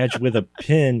Game badge with a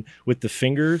pin with the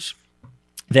fingers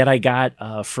that I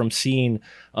got from seeing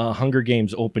Hunger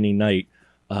Games opening night.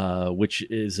 Which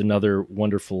is another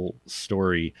wonderful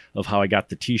story of how I got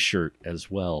the T-shirt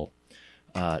as well.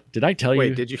 Did I tell you?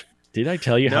 Wait, did you? Did I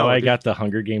tell you how I got the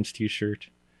Hunger Games T-shirt?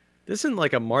 This isn't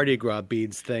like a Mardi Gras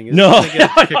beads thing. No,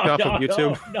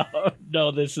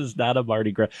 No, this is not a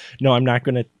Mardi Gras. No, I'm not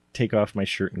going to take off my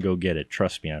shirt and go get it.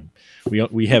 Trust me.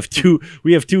 We have two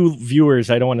viewers.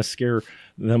 I don't want to scare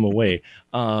them away.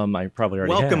 I probably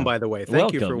already welcome, have. By the way.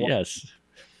 Thank you for yes.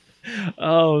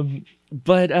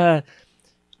 But.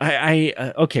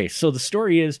 Okay, so the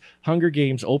story is Hunger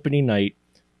Games opening night,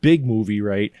 big movie,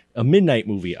 right? A midnight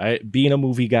movie. Being a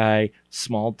movie guy,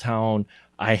 small town,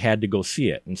 I had to go see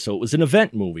it. And so it was an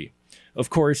event movie. Of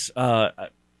course,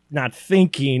 not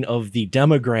thinking of the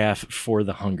demographic for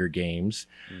the Hunger Games.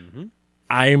 Mm-hmm.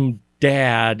 I'm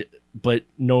dad, but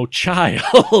no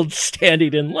child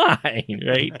standing in line,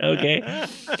 right? Okay.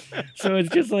 So it's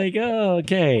just like, oh,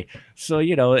 okay. So,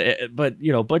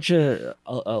 bunch of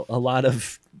a lot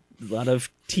of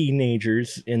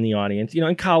teenagers in the audience,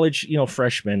 in college,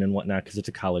 freshmen and whatnot, because it's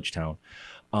a college town.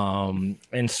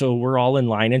 And so we're all in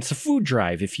line. And it's a food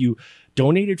drive. If you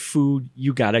donated food,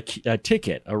 you got a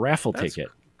ticket, a raffle ticket.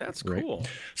 That's right? Cool.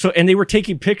 So, and they were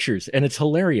taking pictures, and it's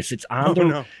hilarious. It's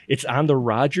on it's on the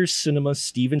Rogers Cinema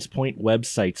Stevens Point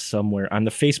website somewhere on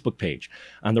the Facebook page.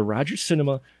 On the Rogers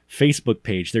Cinema Facebook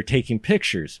page, they're taking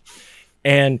pictures.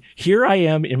 And here I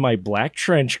am in my black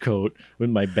trench coat with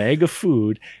my bag of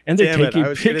food, and they're taking pictures. I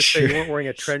was going to say you weren't wearing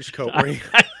a trench coat, were you?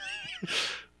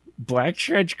 Black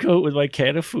trench coat with my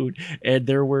can of food, and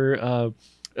there were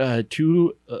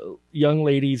two young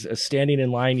ladies standing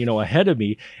in line, ahead of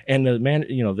me, and the man,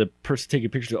 the person taking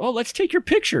pictures. Oh, let's take your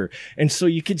picture. And so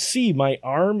you can see my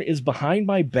arm is behind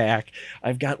my back.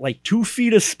 I've got like 2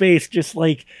 feet of space, just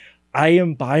like. I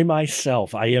am by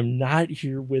myself. I am not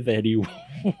here with anyone,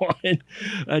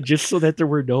 just so that there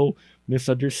were no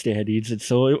misunderstandings. And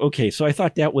so, so I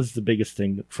thought that was the biggest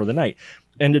thing for the night.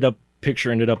 Picture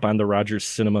ended up on the Rogers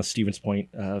Cinema Stevens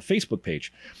Point Facebook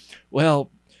page. Well,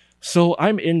 so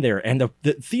I'm in there, and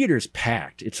the theater's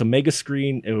packed. It's a mega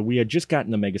screen. We had just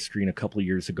gotten the mega screen a couple of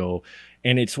years ago,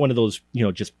 and it's one of those,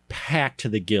 just packed to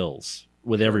the gills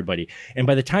with everybody. And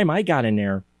by the time I got in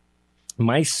there,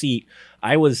 my seat,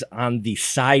 I was on the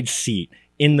side seat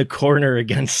in the corner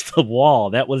against the wall.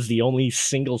 That was the only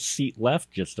single seat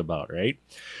left, just about, right?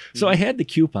 Mm-hmm. So I had the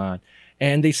coupon,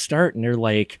 and they start, and they're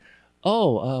like,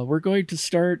 oh, we're going to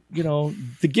start,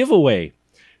 the giveaway.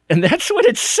 And that's when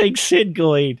it sinks in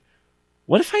going,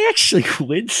 what if I actually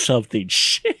win something?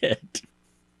 Shit.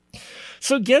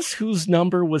 So guess whose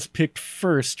number was picked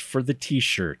first for the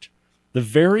T-shirt? The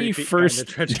very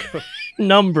first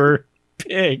number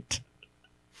picked.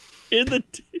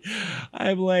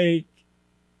 I'm like,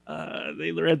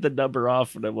 they read the number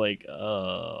off, and I'm like,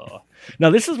 oh. Now,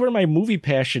 this is where my movie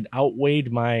passion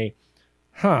outweighed my,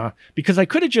 because I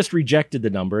could have just rejected the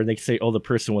number, and they say, oh, the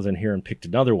person wasn't here and picked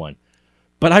another one.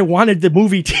 But I wanted the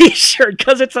movie T-shirt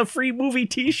because it's a free movie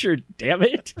T-shirt, damn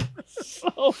it.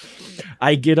 So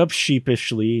I get up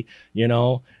sheepishly, and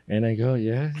I go,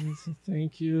 yeah,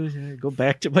 thank you. I go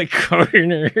back to my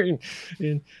corner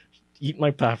and eat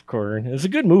my popcorn. It's a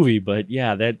good movie, but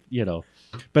yeah,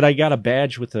 but I got a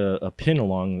badge with a pin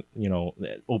along,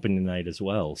 opening night as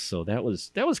well. So that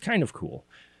was kind of cool,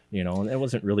 and that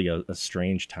wasn't really a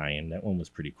strange tie-in. That one was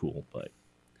pretty cool, but.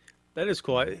 That is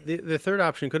cool. The third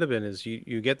option could have been is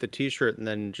you get the T-shirt and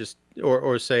then just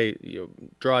or say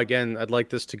draw again. I'd like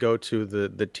this to go to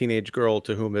the teenage girl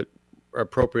to whom it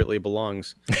appropriately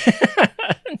belongs.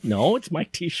 No, it's my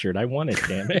T-shirt. I want it,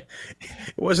 damn it.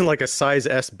 It wasn't like a size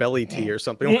S belly tee or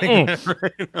something like that.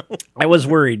 Right? No. I was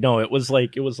worried. No, it was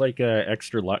like a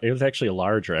extra large. It was actually a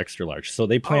large or extra large. So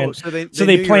they planned.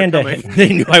 They planned ahead. They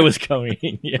knew I was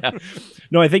coming. Yeah.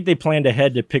 No, I think they planned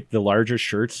ahead to pick the larger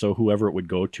shirts, so whoever it would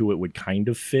go to, it would kind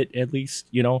of fit at least,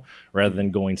 rather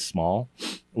than going small.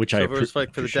 Which so if it was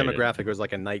like for the demographic, it was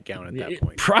like a nightgown at that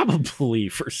point. Probably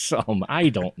for some. I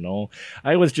don't know.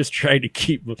 I was just trying to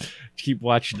keep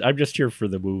watching. I'm just here for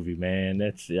the movie, man.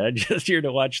 I'm just here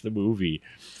to watch the movie.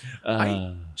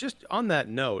 Just on that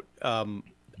note,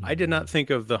 I did not think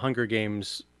of the Hunger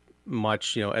Games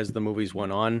much, as the movies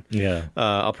went on. Yeah.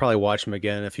 I'll probably watch them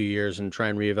again in a few years and try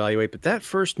and reevaluate. But that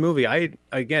first movie,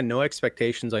 again, no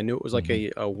expectations. I knew it was like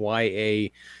a YA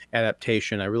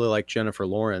adaptation. I really liked Jennifer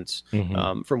Lawrence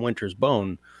from Winter's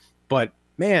Bone. But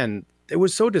man, it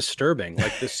was so disturbing.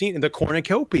 Like the scene, the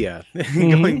cornucopia,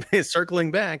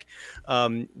 circling back,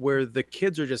 where the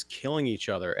kids are just killing each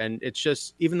other. And it's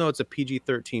just, even though it's a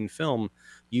PG-13 film,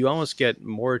 you almost get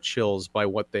more chills by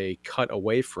what they cut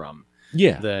away from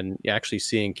than actually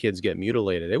seeing kids get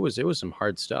mutilated. It was some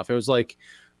hard stuff. It was like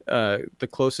the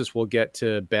closest we'll get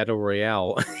to Battle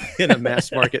Royale in a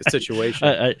mass market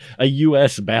situation. A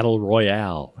U.S. Battle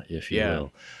Royale, if you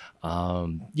will.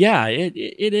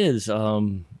 It is.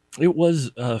 It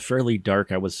was fairly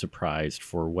dark. I was surprised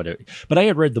for what it... But I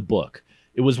had read the book.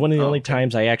 It was one of the only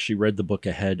times I actually read the book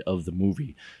ahead of the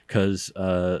movie, because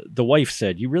the wife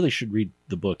said, you really should read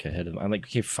the book ahead of... I'm like,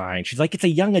 okay, fine. She's like, it's a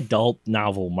young adult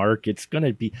novel, Mark. It's going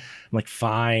to be... I'm like,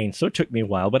 fine. So it took me a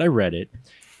while, but I read it.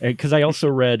 Because I also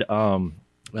read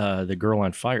The Girl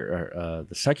on Fire,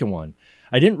 the second one.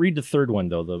 I didn't read the third one,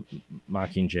 though, the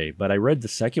Mockingjay, but I read the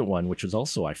second one, which was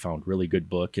also, I found, really good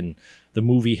book, and the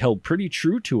movie held pretty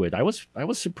true to it. I was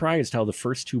surprised how the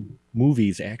first two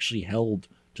movies actually held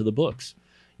to the books,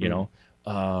 you know.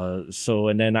 So,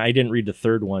 and then I didn't read the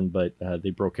third one, but they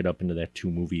broke it up into that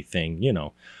 2-movie thing, you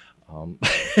know.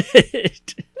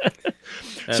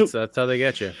 That's how they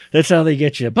get you. That's how they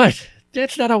get you, but...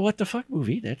 That's not a what the fuck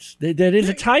movie. That is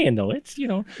a tie-in, though. It's, you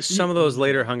know, some of those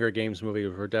later Hunger Games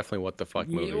movies were definitely what the fuck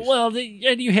movies. Well,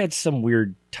 and you had some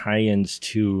weird tie-ins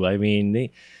too. I mean,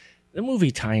 the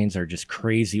movie tie-ins are just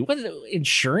crazy. What is it,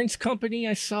 insurance company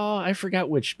I saw? I forgot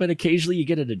which, but occasionally you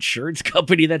get an insurance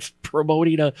company that's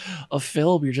promoting a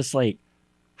film. You're just like,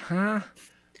 huh?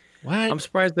 What? I'm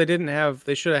surprised they didn't have.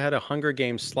 They should have had a Hunger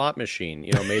Games slot machine.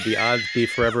 You know, maybe odds be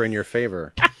forever in your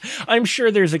favor. I'm sure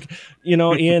there's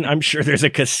Ian, I'm sure there's a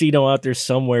casino out there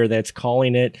somewhere that's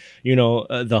calling it,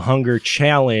 the Hunger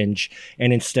Challenge.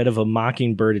 And instead of a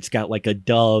mockingbird, it's got like a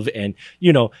dove and,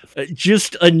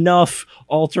 just enough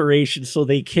alteration so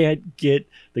they can't get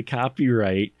the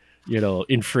copyright,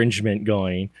 infringement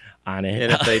going on it.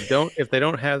 And if they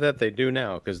don't have that, they do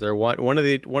now, because they're one of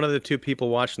the two people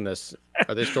watching this.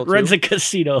 Are they still runs a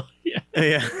casino? Yeah,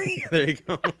 yeah. There you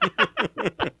go.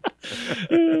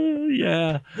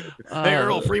 Yeah. Hey,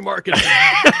 Earl, free marketing.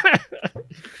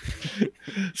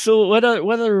 So what other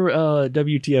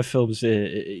WTF films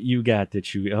you got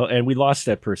that you... and we lost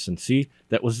that person. See,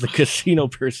 that was the casino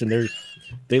person.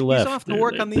 They left. He's off to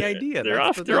work on the idea. They're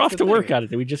off to work on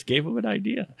it. We just gave them an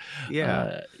idea.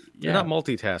 Yeah. They're not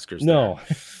multitaskers. No.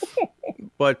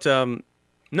 But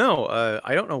no,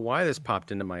 I don't know why this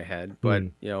popped into my head, but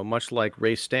much like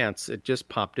Ray Stantz, it just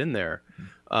popped in there.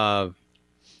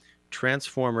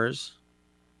 Transformers,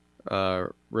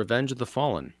 Revenge of the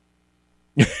Fallen.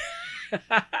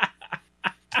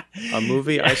 A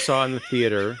movie I saw in the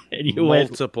theater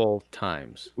multiple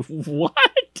times.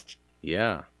 What?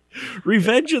 Yeah.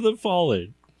 Revenge of the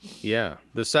Fallen. Yeah.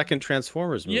 The second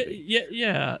Transformers movie.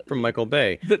 Yeah. From Michael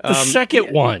Bay. The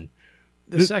second one.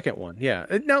 The second one, yeah.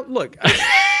 Now, look.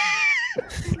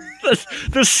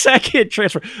 The second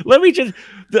transfer. Let me just...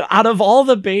 out of all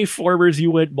the Bay formers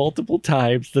you went multiple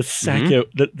times, the second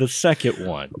the second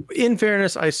one. In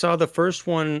fairness, I saw the first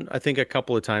one, I think, a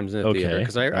couple of times in the theater,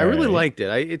 because I really liked it.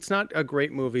 It's not a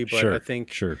great movie, but I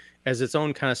think as its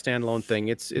own kind of standalone thing,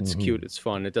 it's cute, it's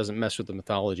fun. It doesn't mess with the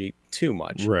mythology too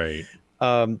much. Right.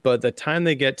 But the time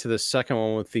they get to the second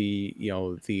one with the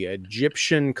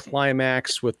Egyptian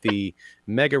climax with the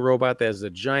mega robot that has the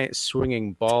giant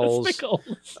swinging balls,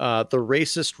 the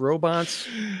racist robots.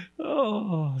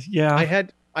 Oh yeah.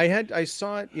 I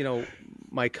saw it.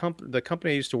 The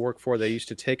company I used to work for, they used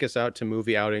to take us out to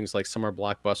movie outings like summer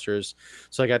blockbusters.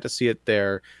 So I got to see it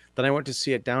there. Then I went to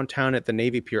see it downtown at the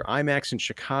Navy Pier IMAX in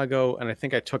Chicago, and I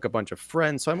think I took a bunch of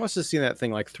friends. So I must have seen that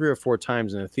thing like 3 or 4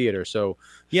 times in the theater. So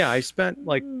yeah, I spent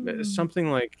like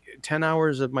something like 10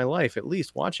 hours of my life at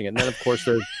least watching it. And then of course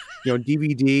there's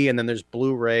DVD, and then there's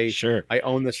Blu-ray. Sure. I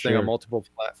own this thing on multiple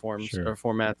platforms or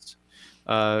formats.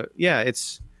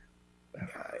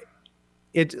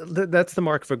 That's the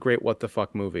mark of a great what the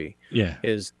fuck movie. Yeah,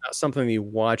 is not something that you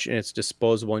watch and it's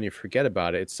disposable and you forget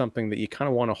about it. It's something that you kind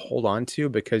of want to hold on to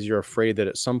because you're afraid that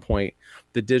at some point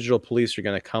the digital police are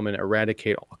going to come and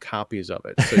eradicate all copies of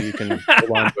it, so you can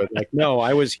hold on to it. Like, no,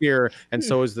 I was here, and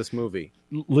so is this movie.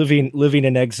 Living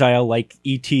in exile, like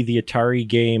E.T. the Atari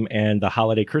game and the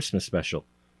Holiday Christmas special.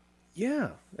 Yeah,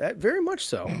 very much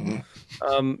so.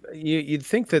 You'd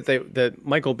think that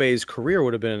Michael Bay's career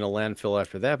would have been in a landfill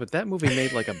after that, but that movie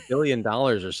made like $1 billion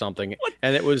or something,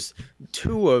 and it was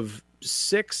 2 of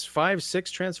six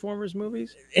Transformers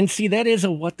movies. And see, that is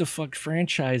a what the fuck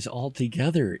franchise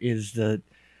altogether, is the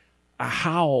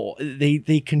how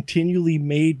they continually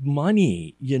made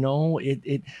money,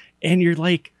 it and you're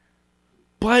like,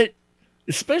 but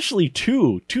especially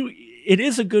two, it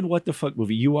is a good what the fuck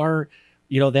movie. You are,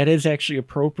 that is actually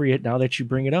appropriate now that you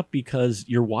bring it up, because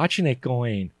you're watching it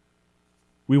going,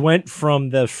 we went from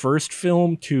the first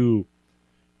film to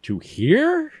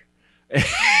here.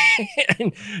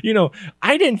 And,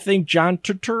 I didn't think John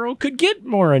Turturro could get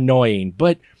more annoying,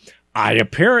 but I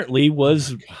apparently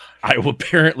was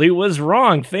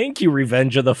wrong. Thank you,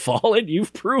 Revenge of the Fallen.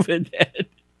 You've proven that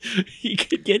he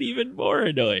could get even more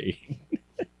annoying.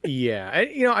 Yeah,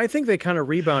 I think they kind of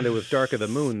rebounded with Dark of the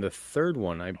Moon, the third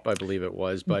one, I believe it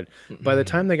was. But by the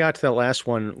time they got to that last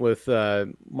one with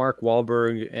Mark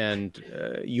Wahlberg and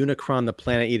Unicron, the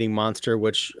planet-eating monster,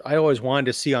 which I always wanted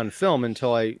to see on film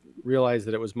until I realized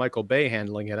that it was Michael Bay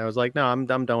handling it. I was like, no, I'm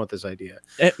done with this idea.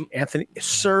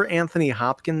 Sir Anthony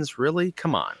Hopkins, really?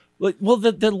 Come on. Well,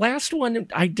 the last one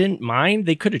I didn't mind.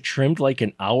 They could have trimmed like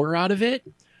an hour out of it.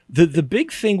 The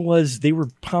big thing was they were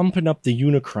pumping up the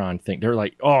Unicron thing. They're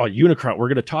like, oh, Unicron, we're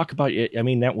going to talk about it. I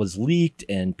mean, that was leaked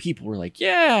and people were like,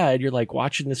 yeah. And you're like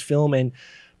watching this film and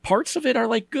parts of it are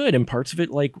like good. And parts of it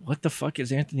like, what the fuck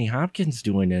is Anthony Hopkins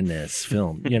doing in this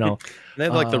film? They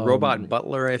have like the robot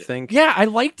butler, I think. Yeah,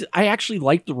 I actually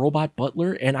liked the robot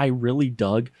butler, and I really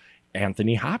dug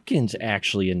Anthony Hopkins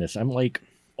actually in this. I'm like,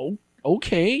 oh,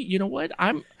 okay, you know what?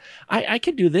 I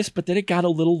could do this, but then it got a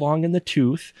little long in the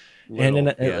tooth.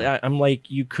 I'm like,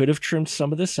 you could have trimmed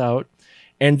some of this out.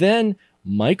 And then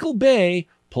Michael Bay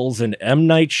pulls an M.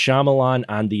 Night Shyamalan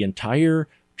on the entire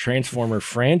Transformer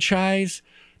franchise,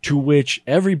 to which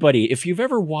everybody, if you've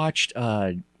ever watched,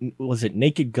 was it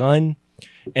Naked Gun?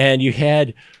 And you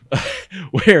had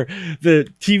where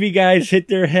the TV guys hit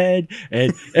their head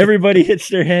and everybody hits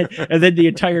their head and then the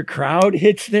entire crowd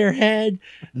hits their head.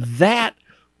 That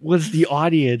was the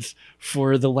audience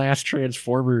for the last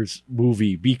Transformers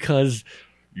movie, because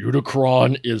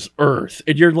Unicron is Earth.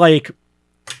 And you're like,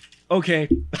 okay,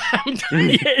 I'm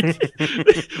done.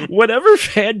 Whatever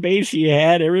fan base you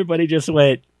had, everybody just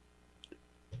went,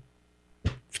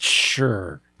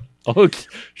 sure. Okay,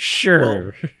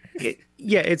 sure. Well,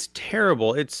 it's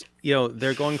terrible. It's,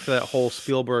 they're going for that whole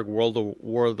Spielberg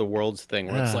War of the Worlds thing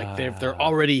where it's like they're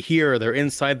already here, they're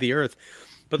inside the Earth.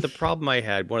 But the problem I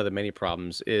had, one of the many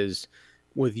problems, is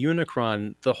with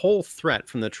Unicron, the whole threat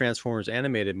from the Transformers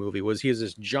animated movie was he is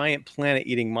this giant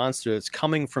planet-eating monster that's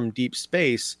coming from deep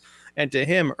space, and to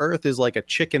him, Earth is like a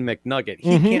chicken McNugget.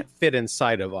 He can't fit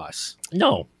inside of us.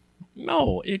 No,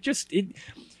 it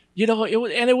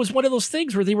was one of those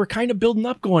things where they were kind of building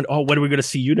up going, oh, when are we going to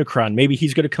see Unicron? Maybe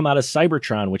he's going to come out of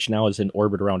Cybertron, which now is in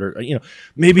orbit around her.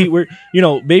 Maybe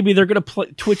maybe they're going to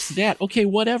twitch that. Okay,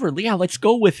 whatever. Yeah, let's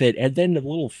go with it. And then the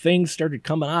little things started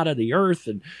coming out of the Earth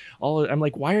and all. I'm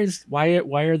like, why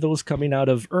are those coming out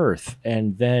of Earth?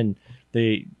 And then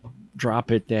they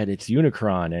drop it that it's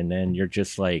Unicron. And then you're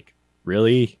just like,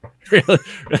 really?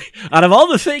 Out of all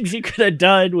the things you could have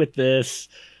done with this,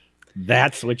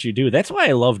 that's what you do. That's why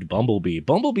I loved Bumblebee.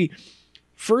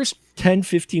 First 10,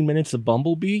 15 minutes of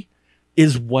Bumblebee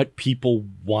is what people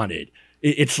wanted.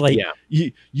 It's like,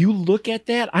 you look at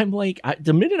that, I'm like,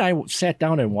 the minute I sat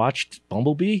down and watched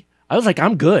Bumblebee, I was like,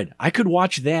 I'm good. I could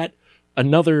watch that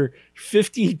another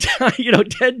 50 times,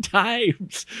 10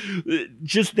 times.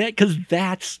 Just that, because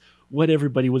that's what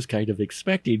everybody was kind of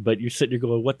expecting. But you're sitting there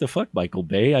going, what the fuck, Michael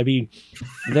Bay? I mean,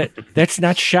 that's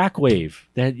not Shockwave.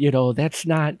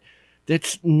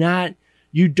 That's not,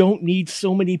 you don't need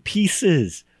so many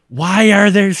pieces. Why are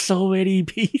there so many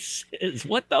pieces?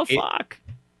 What the fuck?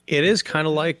 It is kind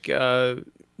of like,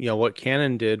 what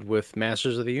Canon did with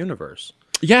Masters of the Universe.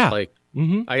 Yeah. Like,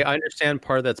 I understand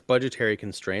part of that's budgetary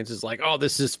constraints. It's like, oh,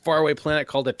 this is faraway planet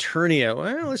called Eternia.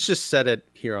 Well, let's just set it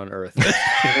here on Earth. That's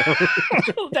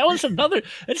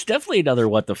definitely another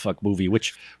what the fuck movie,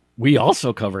 which we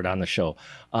also covered on the show.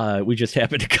 We just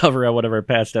happened to cover on one of our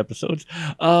past episodes.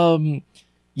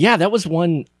 That was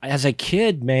one as a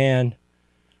kid, man.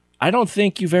 I don't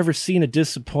think you've ever seen a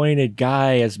disappointed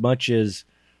guy as much as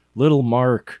little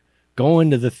Mark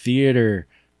going to the theater.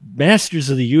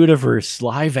 Masters of the Universe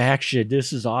live action.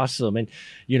 This is awesome. And,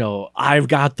 I've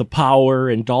got the power,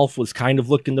 and Dolph was kind of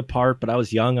looking the part, but I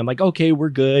was young. I'm like, okay,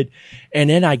 we're good. And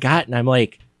then and I'm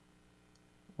like,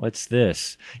 what's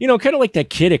this? Kind of like that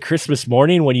kid at Christmas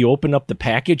morning when you open up the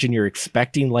package and you're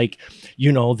expecting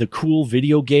the cool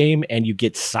video game and you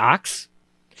get socks.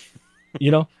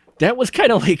 That was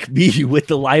kind of like me with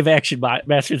the live action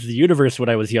Masters of the Universe when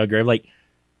I was younger. I'm like,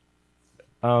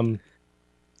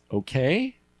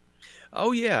 okay.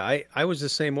 Oh yeah, I was the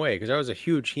same way because I was a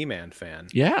huge He-Man fan.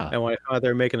 Yeah. And when I thought they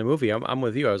were making a movie, I'm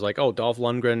with you. I was like, oh, Dolph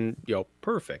Lundgren,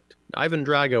 perfect. Ivan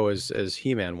Drago as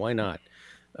He-Man, why not?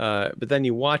 But then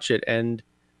you watch it, and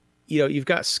you've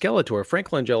got Skeletor.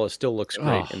 Frank Langella still looks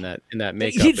great Oh, in that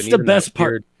makeup. he's and the even that best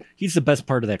part. weird, He's the best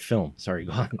part of that film. Sorry,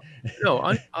 go on.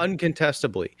 no,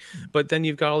 uncontestably. But then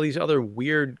you've got all these other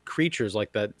weird creatures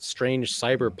like that strange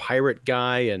cyber pirate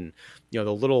guy, and the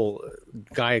little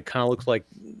guy kind of looks like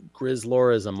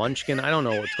Grizzlor as a munchkin. I don't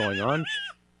know what's going on,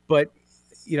 but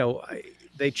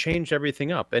they changed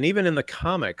everything up. And even in the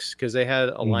comics, because they had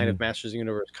a line of Masters of the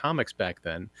Universe comics back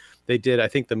then, they did, I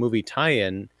think, the movie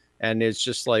tie-in, and it's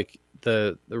just like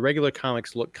the regular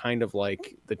comics look kind of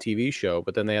like the TV show,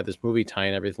 but then they had this movie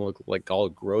tie-in, everything looked like all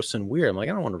gross and weird. I'm like,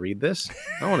 I don't want to read this.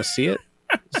 I don't want to see it.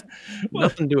 Well,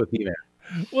 nothing to do with He-Man.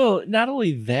 Well, not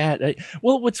only that,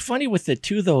 what's funny with it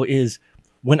too, though, is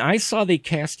when I saw they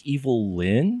cast Evil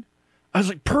Lynn, I was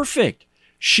like, perfect.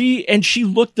 She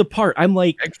looked the part. I'm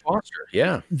like, Meg Foster,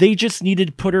 yeah. They just needed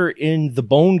to put her in the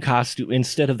bone costume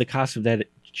instead of the costume that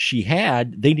she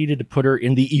had. They needed to put her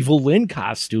in the Evil Lynn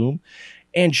costume,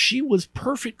 and she was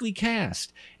perfectly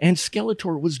cast. And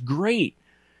Skeletor was great,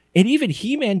 and even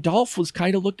He-Man Dolph was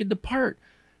kind of looking the part.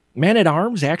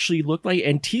 Man-at-Arms actually looked like,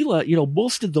 and Tila,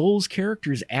 most of those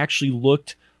characters actually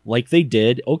looked like they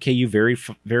did. Okay, you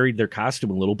varied their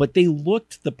costume a little, but they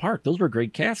looked the part. Those were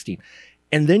great casting.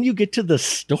 And then you get to the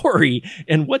story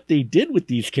and what they did with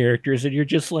these characters, and you're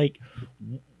just like,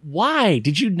 why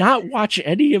did you not watch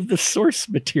any of the source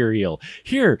material?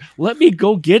 Here, let me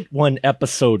go get one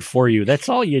episode for you. That's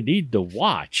all you need to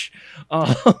watch.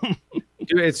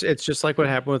 Dude, it's just like what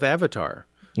happened with Avatar.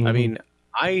 I mean,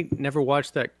 I never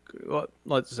watched that. Well,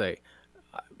 let's say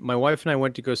my wife and I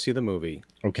went to go see the movie.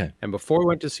 Okay. And before we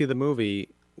went to see the movie,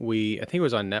 I think it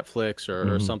was on Netflix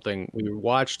or something. We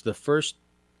watched the first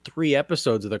 3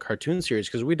 episodes of the cartoon series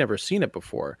because we'd never seen it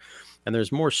before. And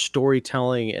there's more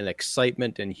storytelling and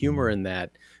excitement and humor in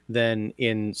that than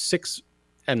in 6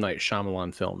 M. Night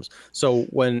Shyamalan films. So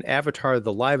when Avatar,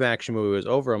 the live action movie, was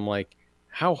over, I'm like,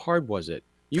 how hard was it?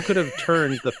 You could have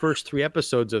turned the first 3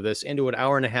 episodes of this into an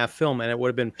hour-and-a-half film, and it would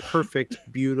have been perfect,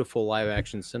 beautiful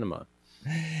live-action cinema.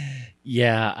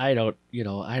 Yeah, I don't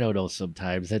know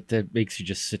sometimes. That makes you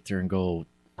just sit there and go,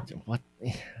 what?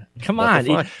 Come on.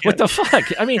 What the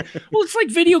fuck? I mean, well, it's like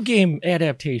video game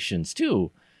adaptations, too.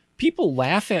 People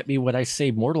laugh at me when I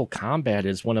say Mortal Kombat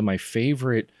is one of my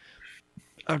favorite.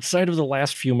 Outside of the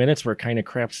last few minutes where it kind of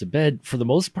craps the bed, for the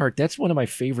most part, that's one of my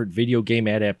favorite video game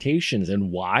adaptations.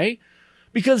 And why?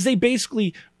 Because they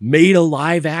basically made a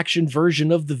live action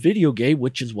version of the video game,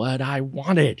 which is what I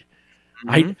wanted.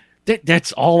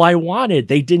 That's all I wanted.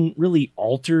 They didn't really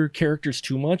alter characters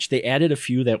too much. They added a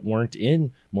few that weren't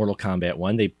in Mortal Kombat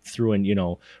 1. They threw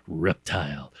in,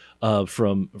 Reptile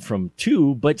from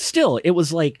 2, but still, it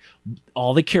was like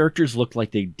all the characters looked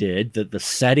like they did. The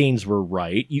settings were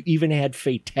right. You even had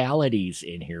fatalities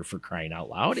in here, for crying out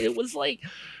loud. It was like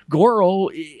Goro,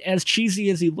 as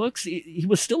cheesy as he looks, he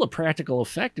was still a practical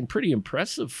effect and pretty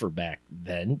impressive for back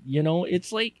then.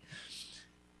 It's like,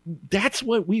 that's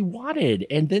what we wanted.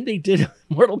 And then they did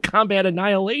Mortal Kombat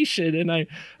Annihilation, and I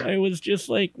was just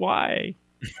like, why?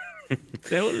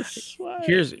 That was why.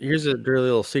 Here's a dirty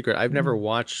little secret. I've never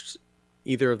watched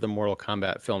either of the Mortal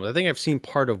Kombat films. I think I've seen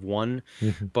part of one,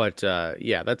 but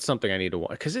yeah, that's something I need to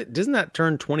watch. Because doesn't that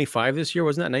turn 25 this year?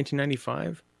 Wasn't that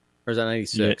 1995? Or is that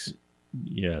 96?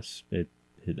 Yes, I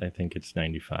think it's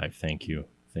 95. Thank you.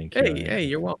 Hey,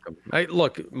 you're welcome.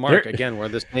 Look, Mark, again, we're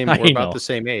about the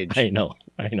same age. I know.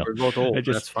 We're both old.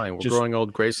 That's fine. We're growing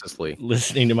old graciously.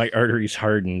 Listening to my arteries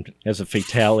harden as a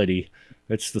fatality.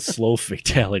 That's the slow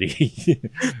fatality.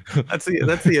 That's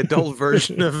the adult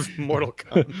version of Mortal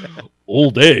Kombat.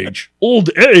 Old age.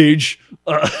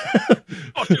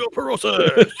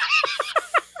 Osteoporosis.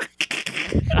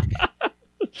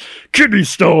 Kidney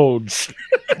stones.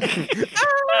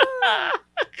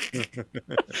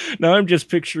 Now I'm just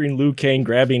picturing Liu Kang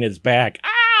grabbing his back.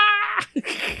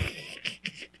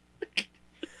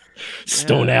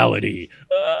 Stonality.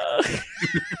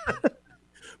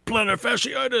 Plantar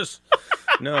fasciitis.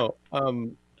 No.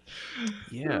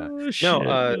 Yeah.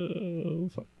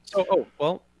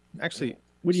 Well, actually,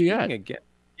 what do you got?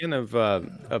 Again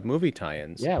of movie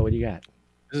tie-ins. Yeah, what do you got?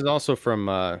 This is also from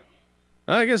I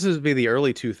guess this would be the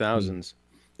early 2000s.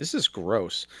 This is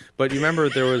gross. But you remember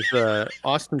there was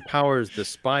Austin Powers, The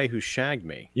Spy Who Shagged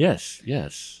Me. Yes.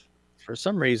 For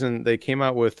some reason, they came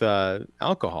out with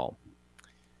alcohol.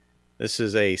 This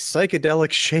is a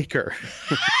psychedelic shaker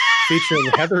featuring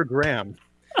Heather Graham.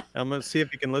 I'm going to see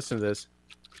if you can listen to this.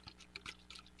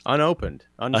 Unopened,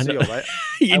 unsealed.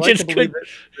 You I like just to believe couldn't.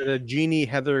 that a genie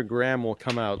Heather Graham will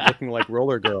come out looking like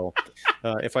Roller Girl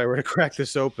if I were to crack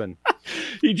this open.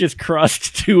 He just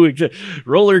crossed two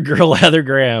Roller Girl Heather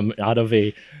Graham out of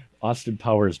a Austin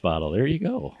Powers bottle. There you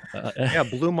go. Yeah,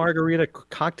 blue margarita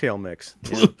cocktail mix.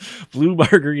 Blue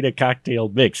margarita cocktail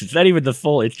mix. It's not even the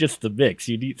full. It's just the mix.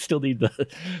 You still need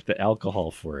the alcohol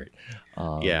for it.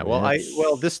 Yeah,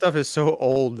 well, this stuff is so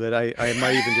old that I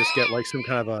might even just get like some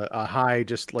kind of a high,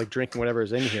 just like drinking whatever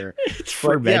is in here. It's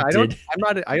fermented.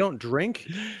 Yeah, I don't drink.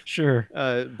 Sure.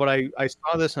 But I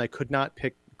saw this and I could not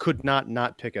pick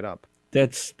it up.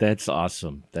 That's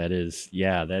awesome. That is,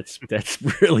 yeah, that's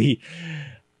really,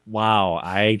 wow.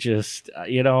 I just,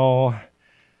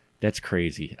 that's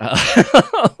crazy.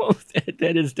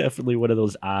 That is definitely one of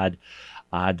those odd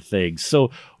things.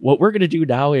 So what we're going to do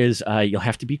now is you'll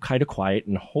have to be kind of quiet,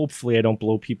 and hopefully I don't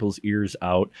blow people's ears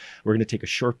out. We're going to take a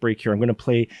short break here. I'm going to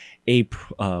play a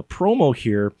promo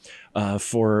here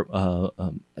for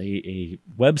a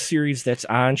web series that's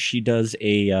on. She does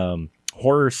a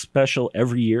horror special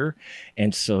every year,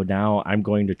 and so now I'm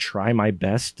going to try my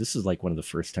best. This is like one of the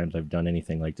first times I've done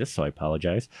anything like this, so I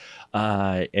apologize.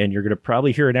 And you're going to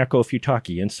probably hear an echo if you talk,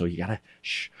 Ian, so you gotta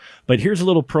shh. But here's a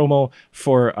little promo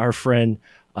for our friend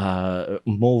Mulvia.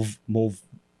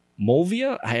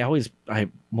 Mulvalia.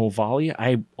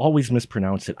 I always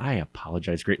mispronounce it. I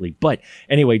apologize greatly. But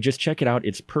anyway, just check it out.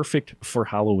 It's perfect for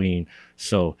Halloween.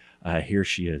 So here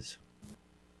she is.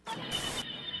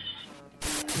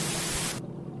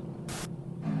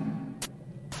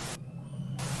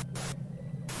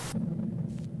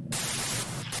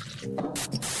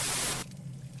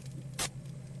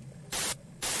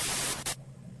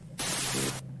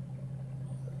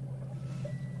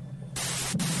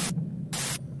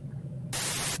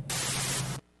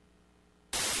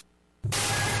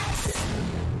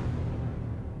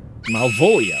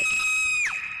 Malvolia.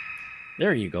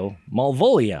 There you go.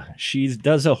 Malvolia. She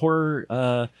does a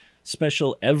horror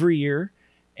special every year,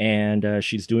 and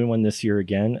she's doing one this year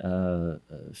again.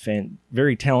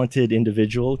 Very talented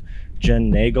individual, Jen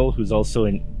Nagel, who's also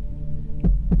an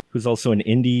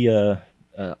indie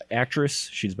actress.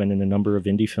 She's been in a number of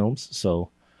indie films. So,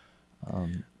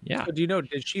 yeah. So do you know,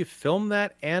 did she film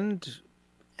that and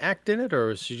act in it, or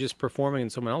was she just performing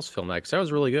and someone else filmed that? Because that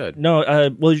was really good. No,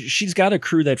 well, she's got a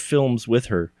crew that films with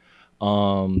her.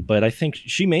 But I think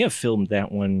she may have filmed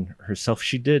that one herself.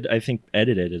 She did, I think,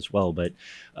 edit it as well. But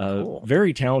cool.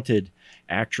 Very talented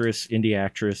actress, indie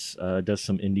actress, does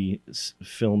some indie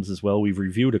films as well. We've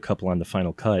reviewed a couple on the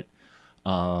Final Cut.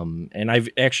 And I've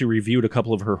actually reviewed a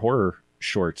couple of her horror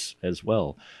shorts as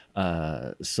well.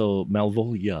 So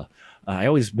Malvolia. I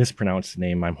always mispronounce the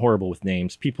name. I'm horrible with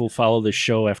names. People follow this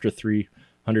show after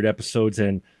 300 episodes,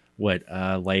 and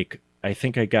I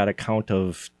think I got a count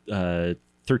of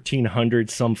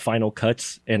 1,300 some Final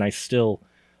Cuts, and I still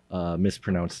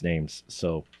mispronounce names.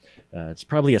 So it's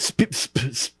probably a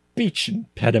speech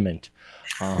impediment.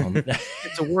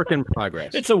 It's a work in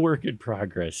progress. It's a work in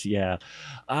progress, yeah.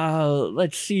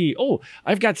 Let's see. Oh,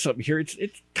 I've got something here.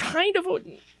 It's kind of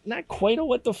not quite a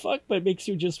what the fuck, but it makes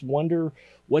you just wonder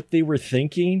what they were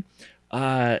thinking.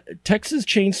 Texas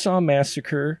Chainsaw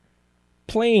Massacre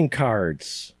playing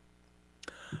cards.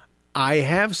 I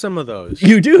have some of those.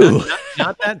 You do?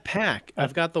 Not that pack.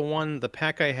 I've got the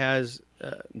pack I have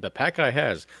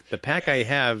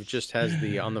just has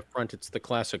on the front, it's the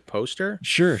classic poster.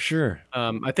 Sure.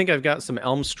 I think I've got some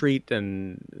Elm Street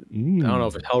and I don't know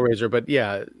if it's Hellraiser, but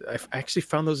yeah, I actually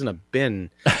found those in a bin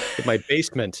in my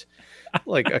basement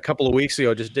like a couple of weeks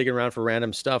ago, just digging around for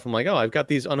random stuff. I'm like, oh, I've got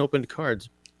these unopened cards.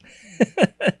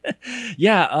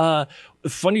 Yeah,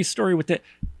 funny story with that.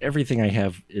 Everything I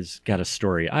have is got a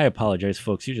story. I apologize,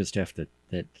 folks. You just have to.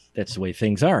 That's the way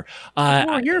things are.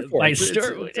 We're here for my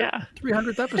story. Yeah,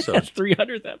 300th episode.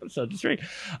 300th episode. That's right.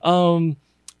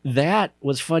 That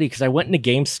was funny because I went into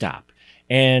GameStop,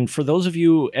 and for those of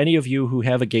you, any of you who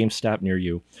have a GameStop near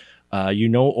you,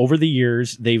 over the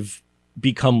years they've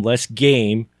become less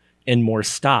game and more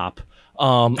stop.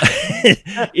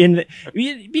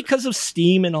 Because of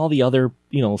Steam and all the other,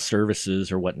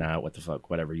 services or whatnot, what the fuck,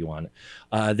 whatever you want.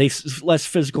 They less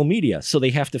physical media, so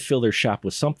they have to fill their shop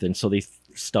with something. So they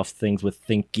stuff things with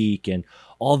Think Geek and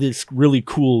all this really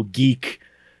cool geek,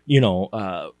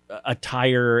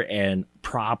 attire and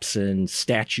props and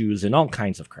statues and all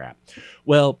kinds of crap.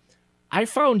 Well, I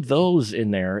found those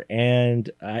in there, and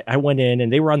I went in,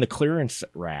 and they were on the clearance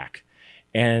rack.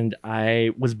 And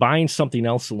I was buying something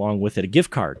else along with it, a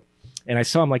gift card. And I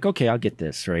saw him like, okay, I'll get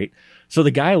this, right? So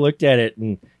the guy looked at it,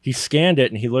 and he scanned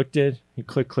it, and he looked at it, he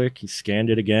click, he scanned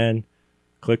it again,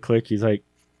 click. He's like,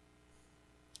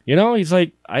 You know, he's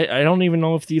like, I don't even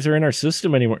know if these are in our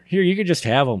system anymore. Here, you could just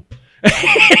have them.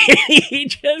 He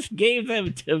just gave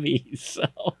them to me. So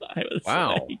I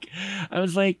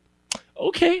was like,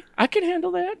 okay, I can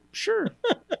handle that. Sure.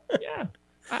 Yeah.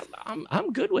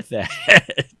 I'm good with that.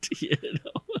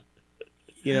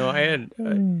 I had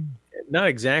not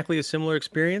exactly a similar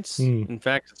experience. In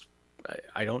fact,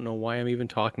 I don't know why I'm even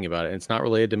talking about it. It's not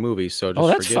related to movies, so just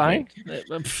that's fine.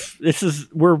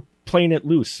 We're playing it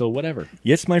loose, so whatever.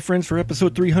 Yes, my friends, for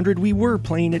episode 300, we were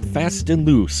playing it fast and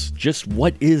loose. Just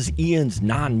what is Ian's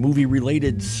non-movie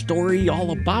related story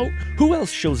all about? Who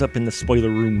else shows up in the spoiler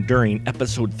room during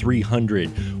episode 300?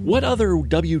 What other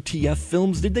WTF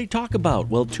films did they talk about?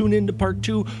 Well, tune in to part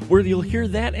 2, where you'll hear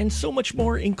that and so much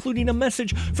more, including a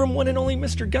message from one and only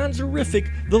Mr. Gonzorific,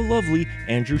 the lovely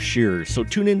Andrew Shearer. So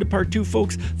tune in to part 2,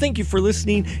 folks. Thank you for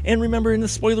listening, and remember, in the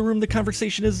spoiler room, the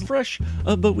conversation is fresh,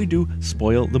 but we do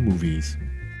spoil the movies.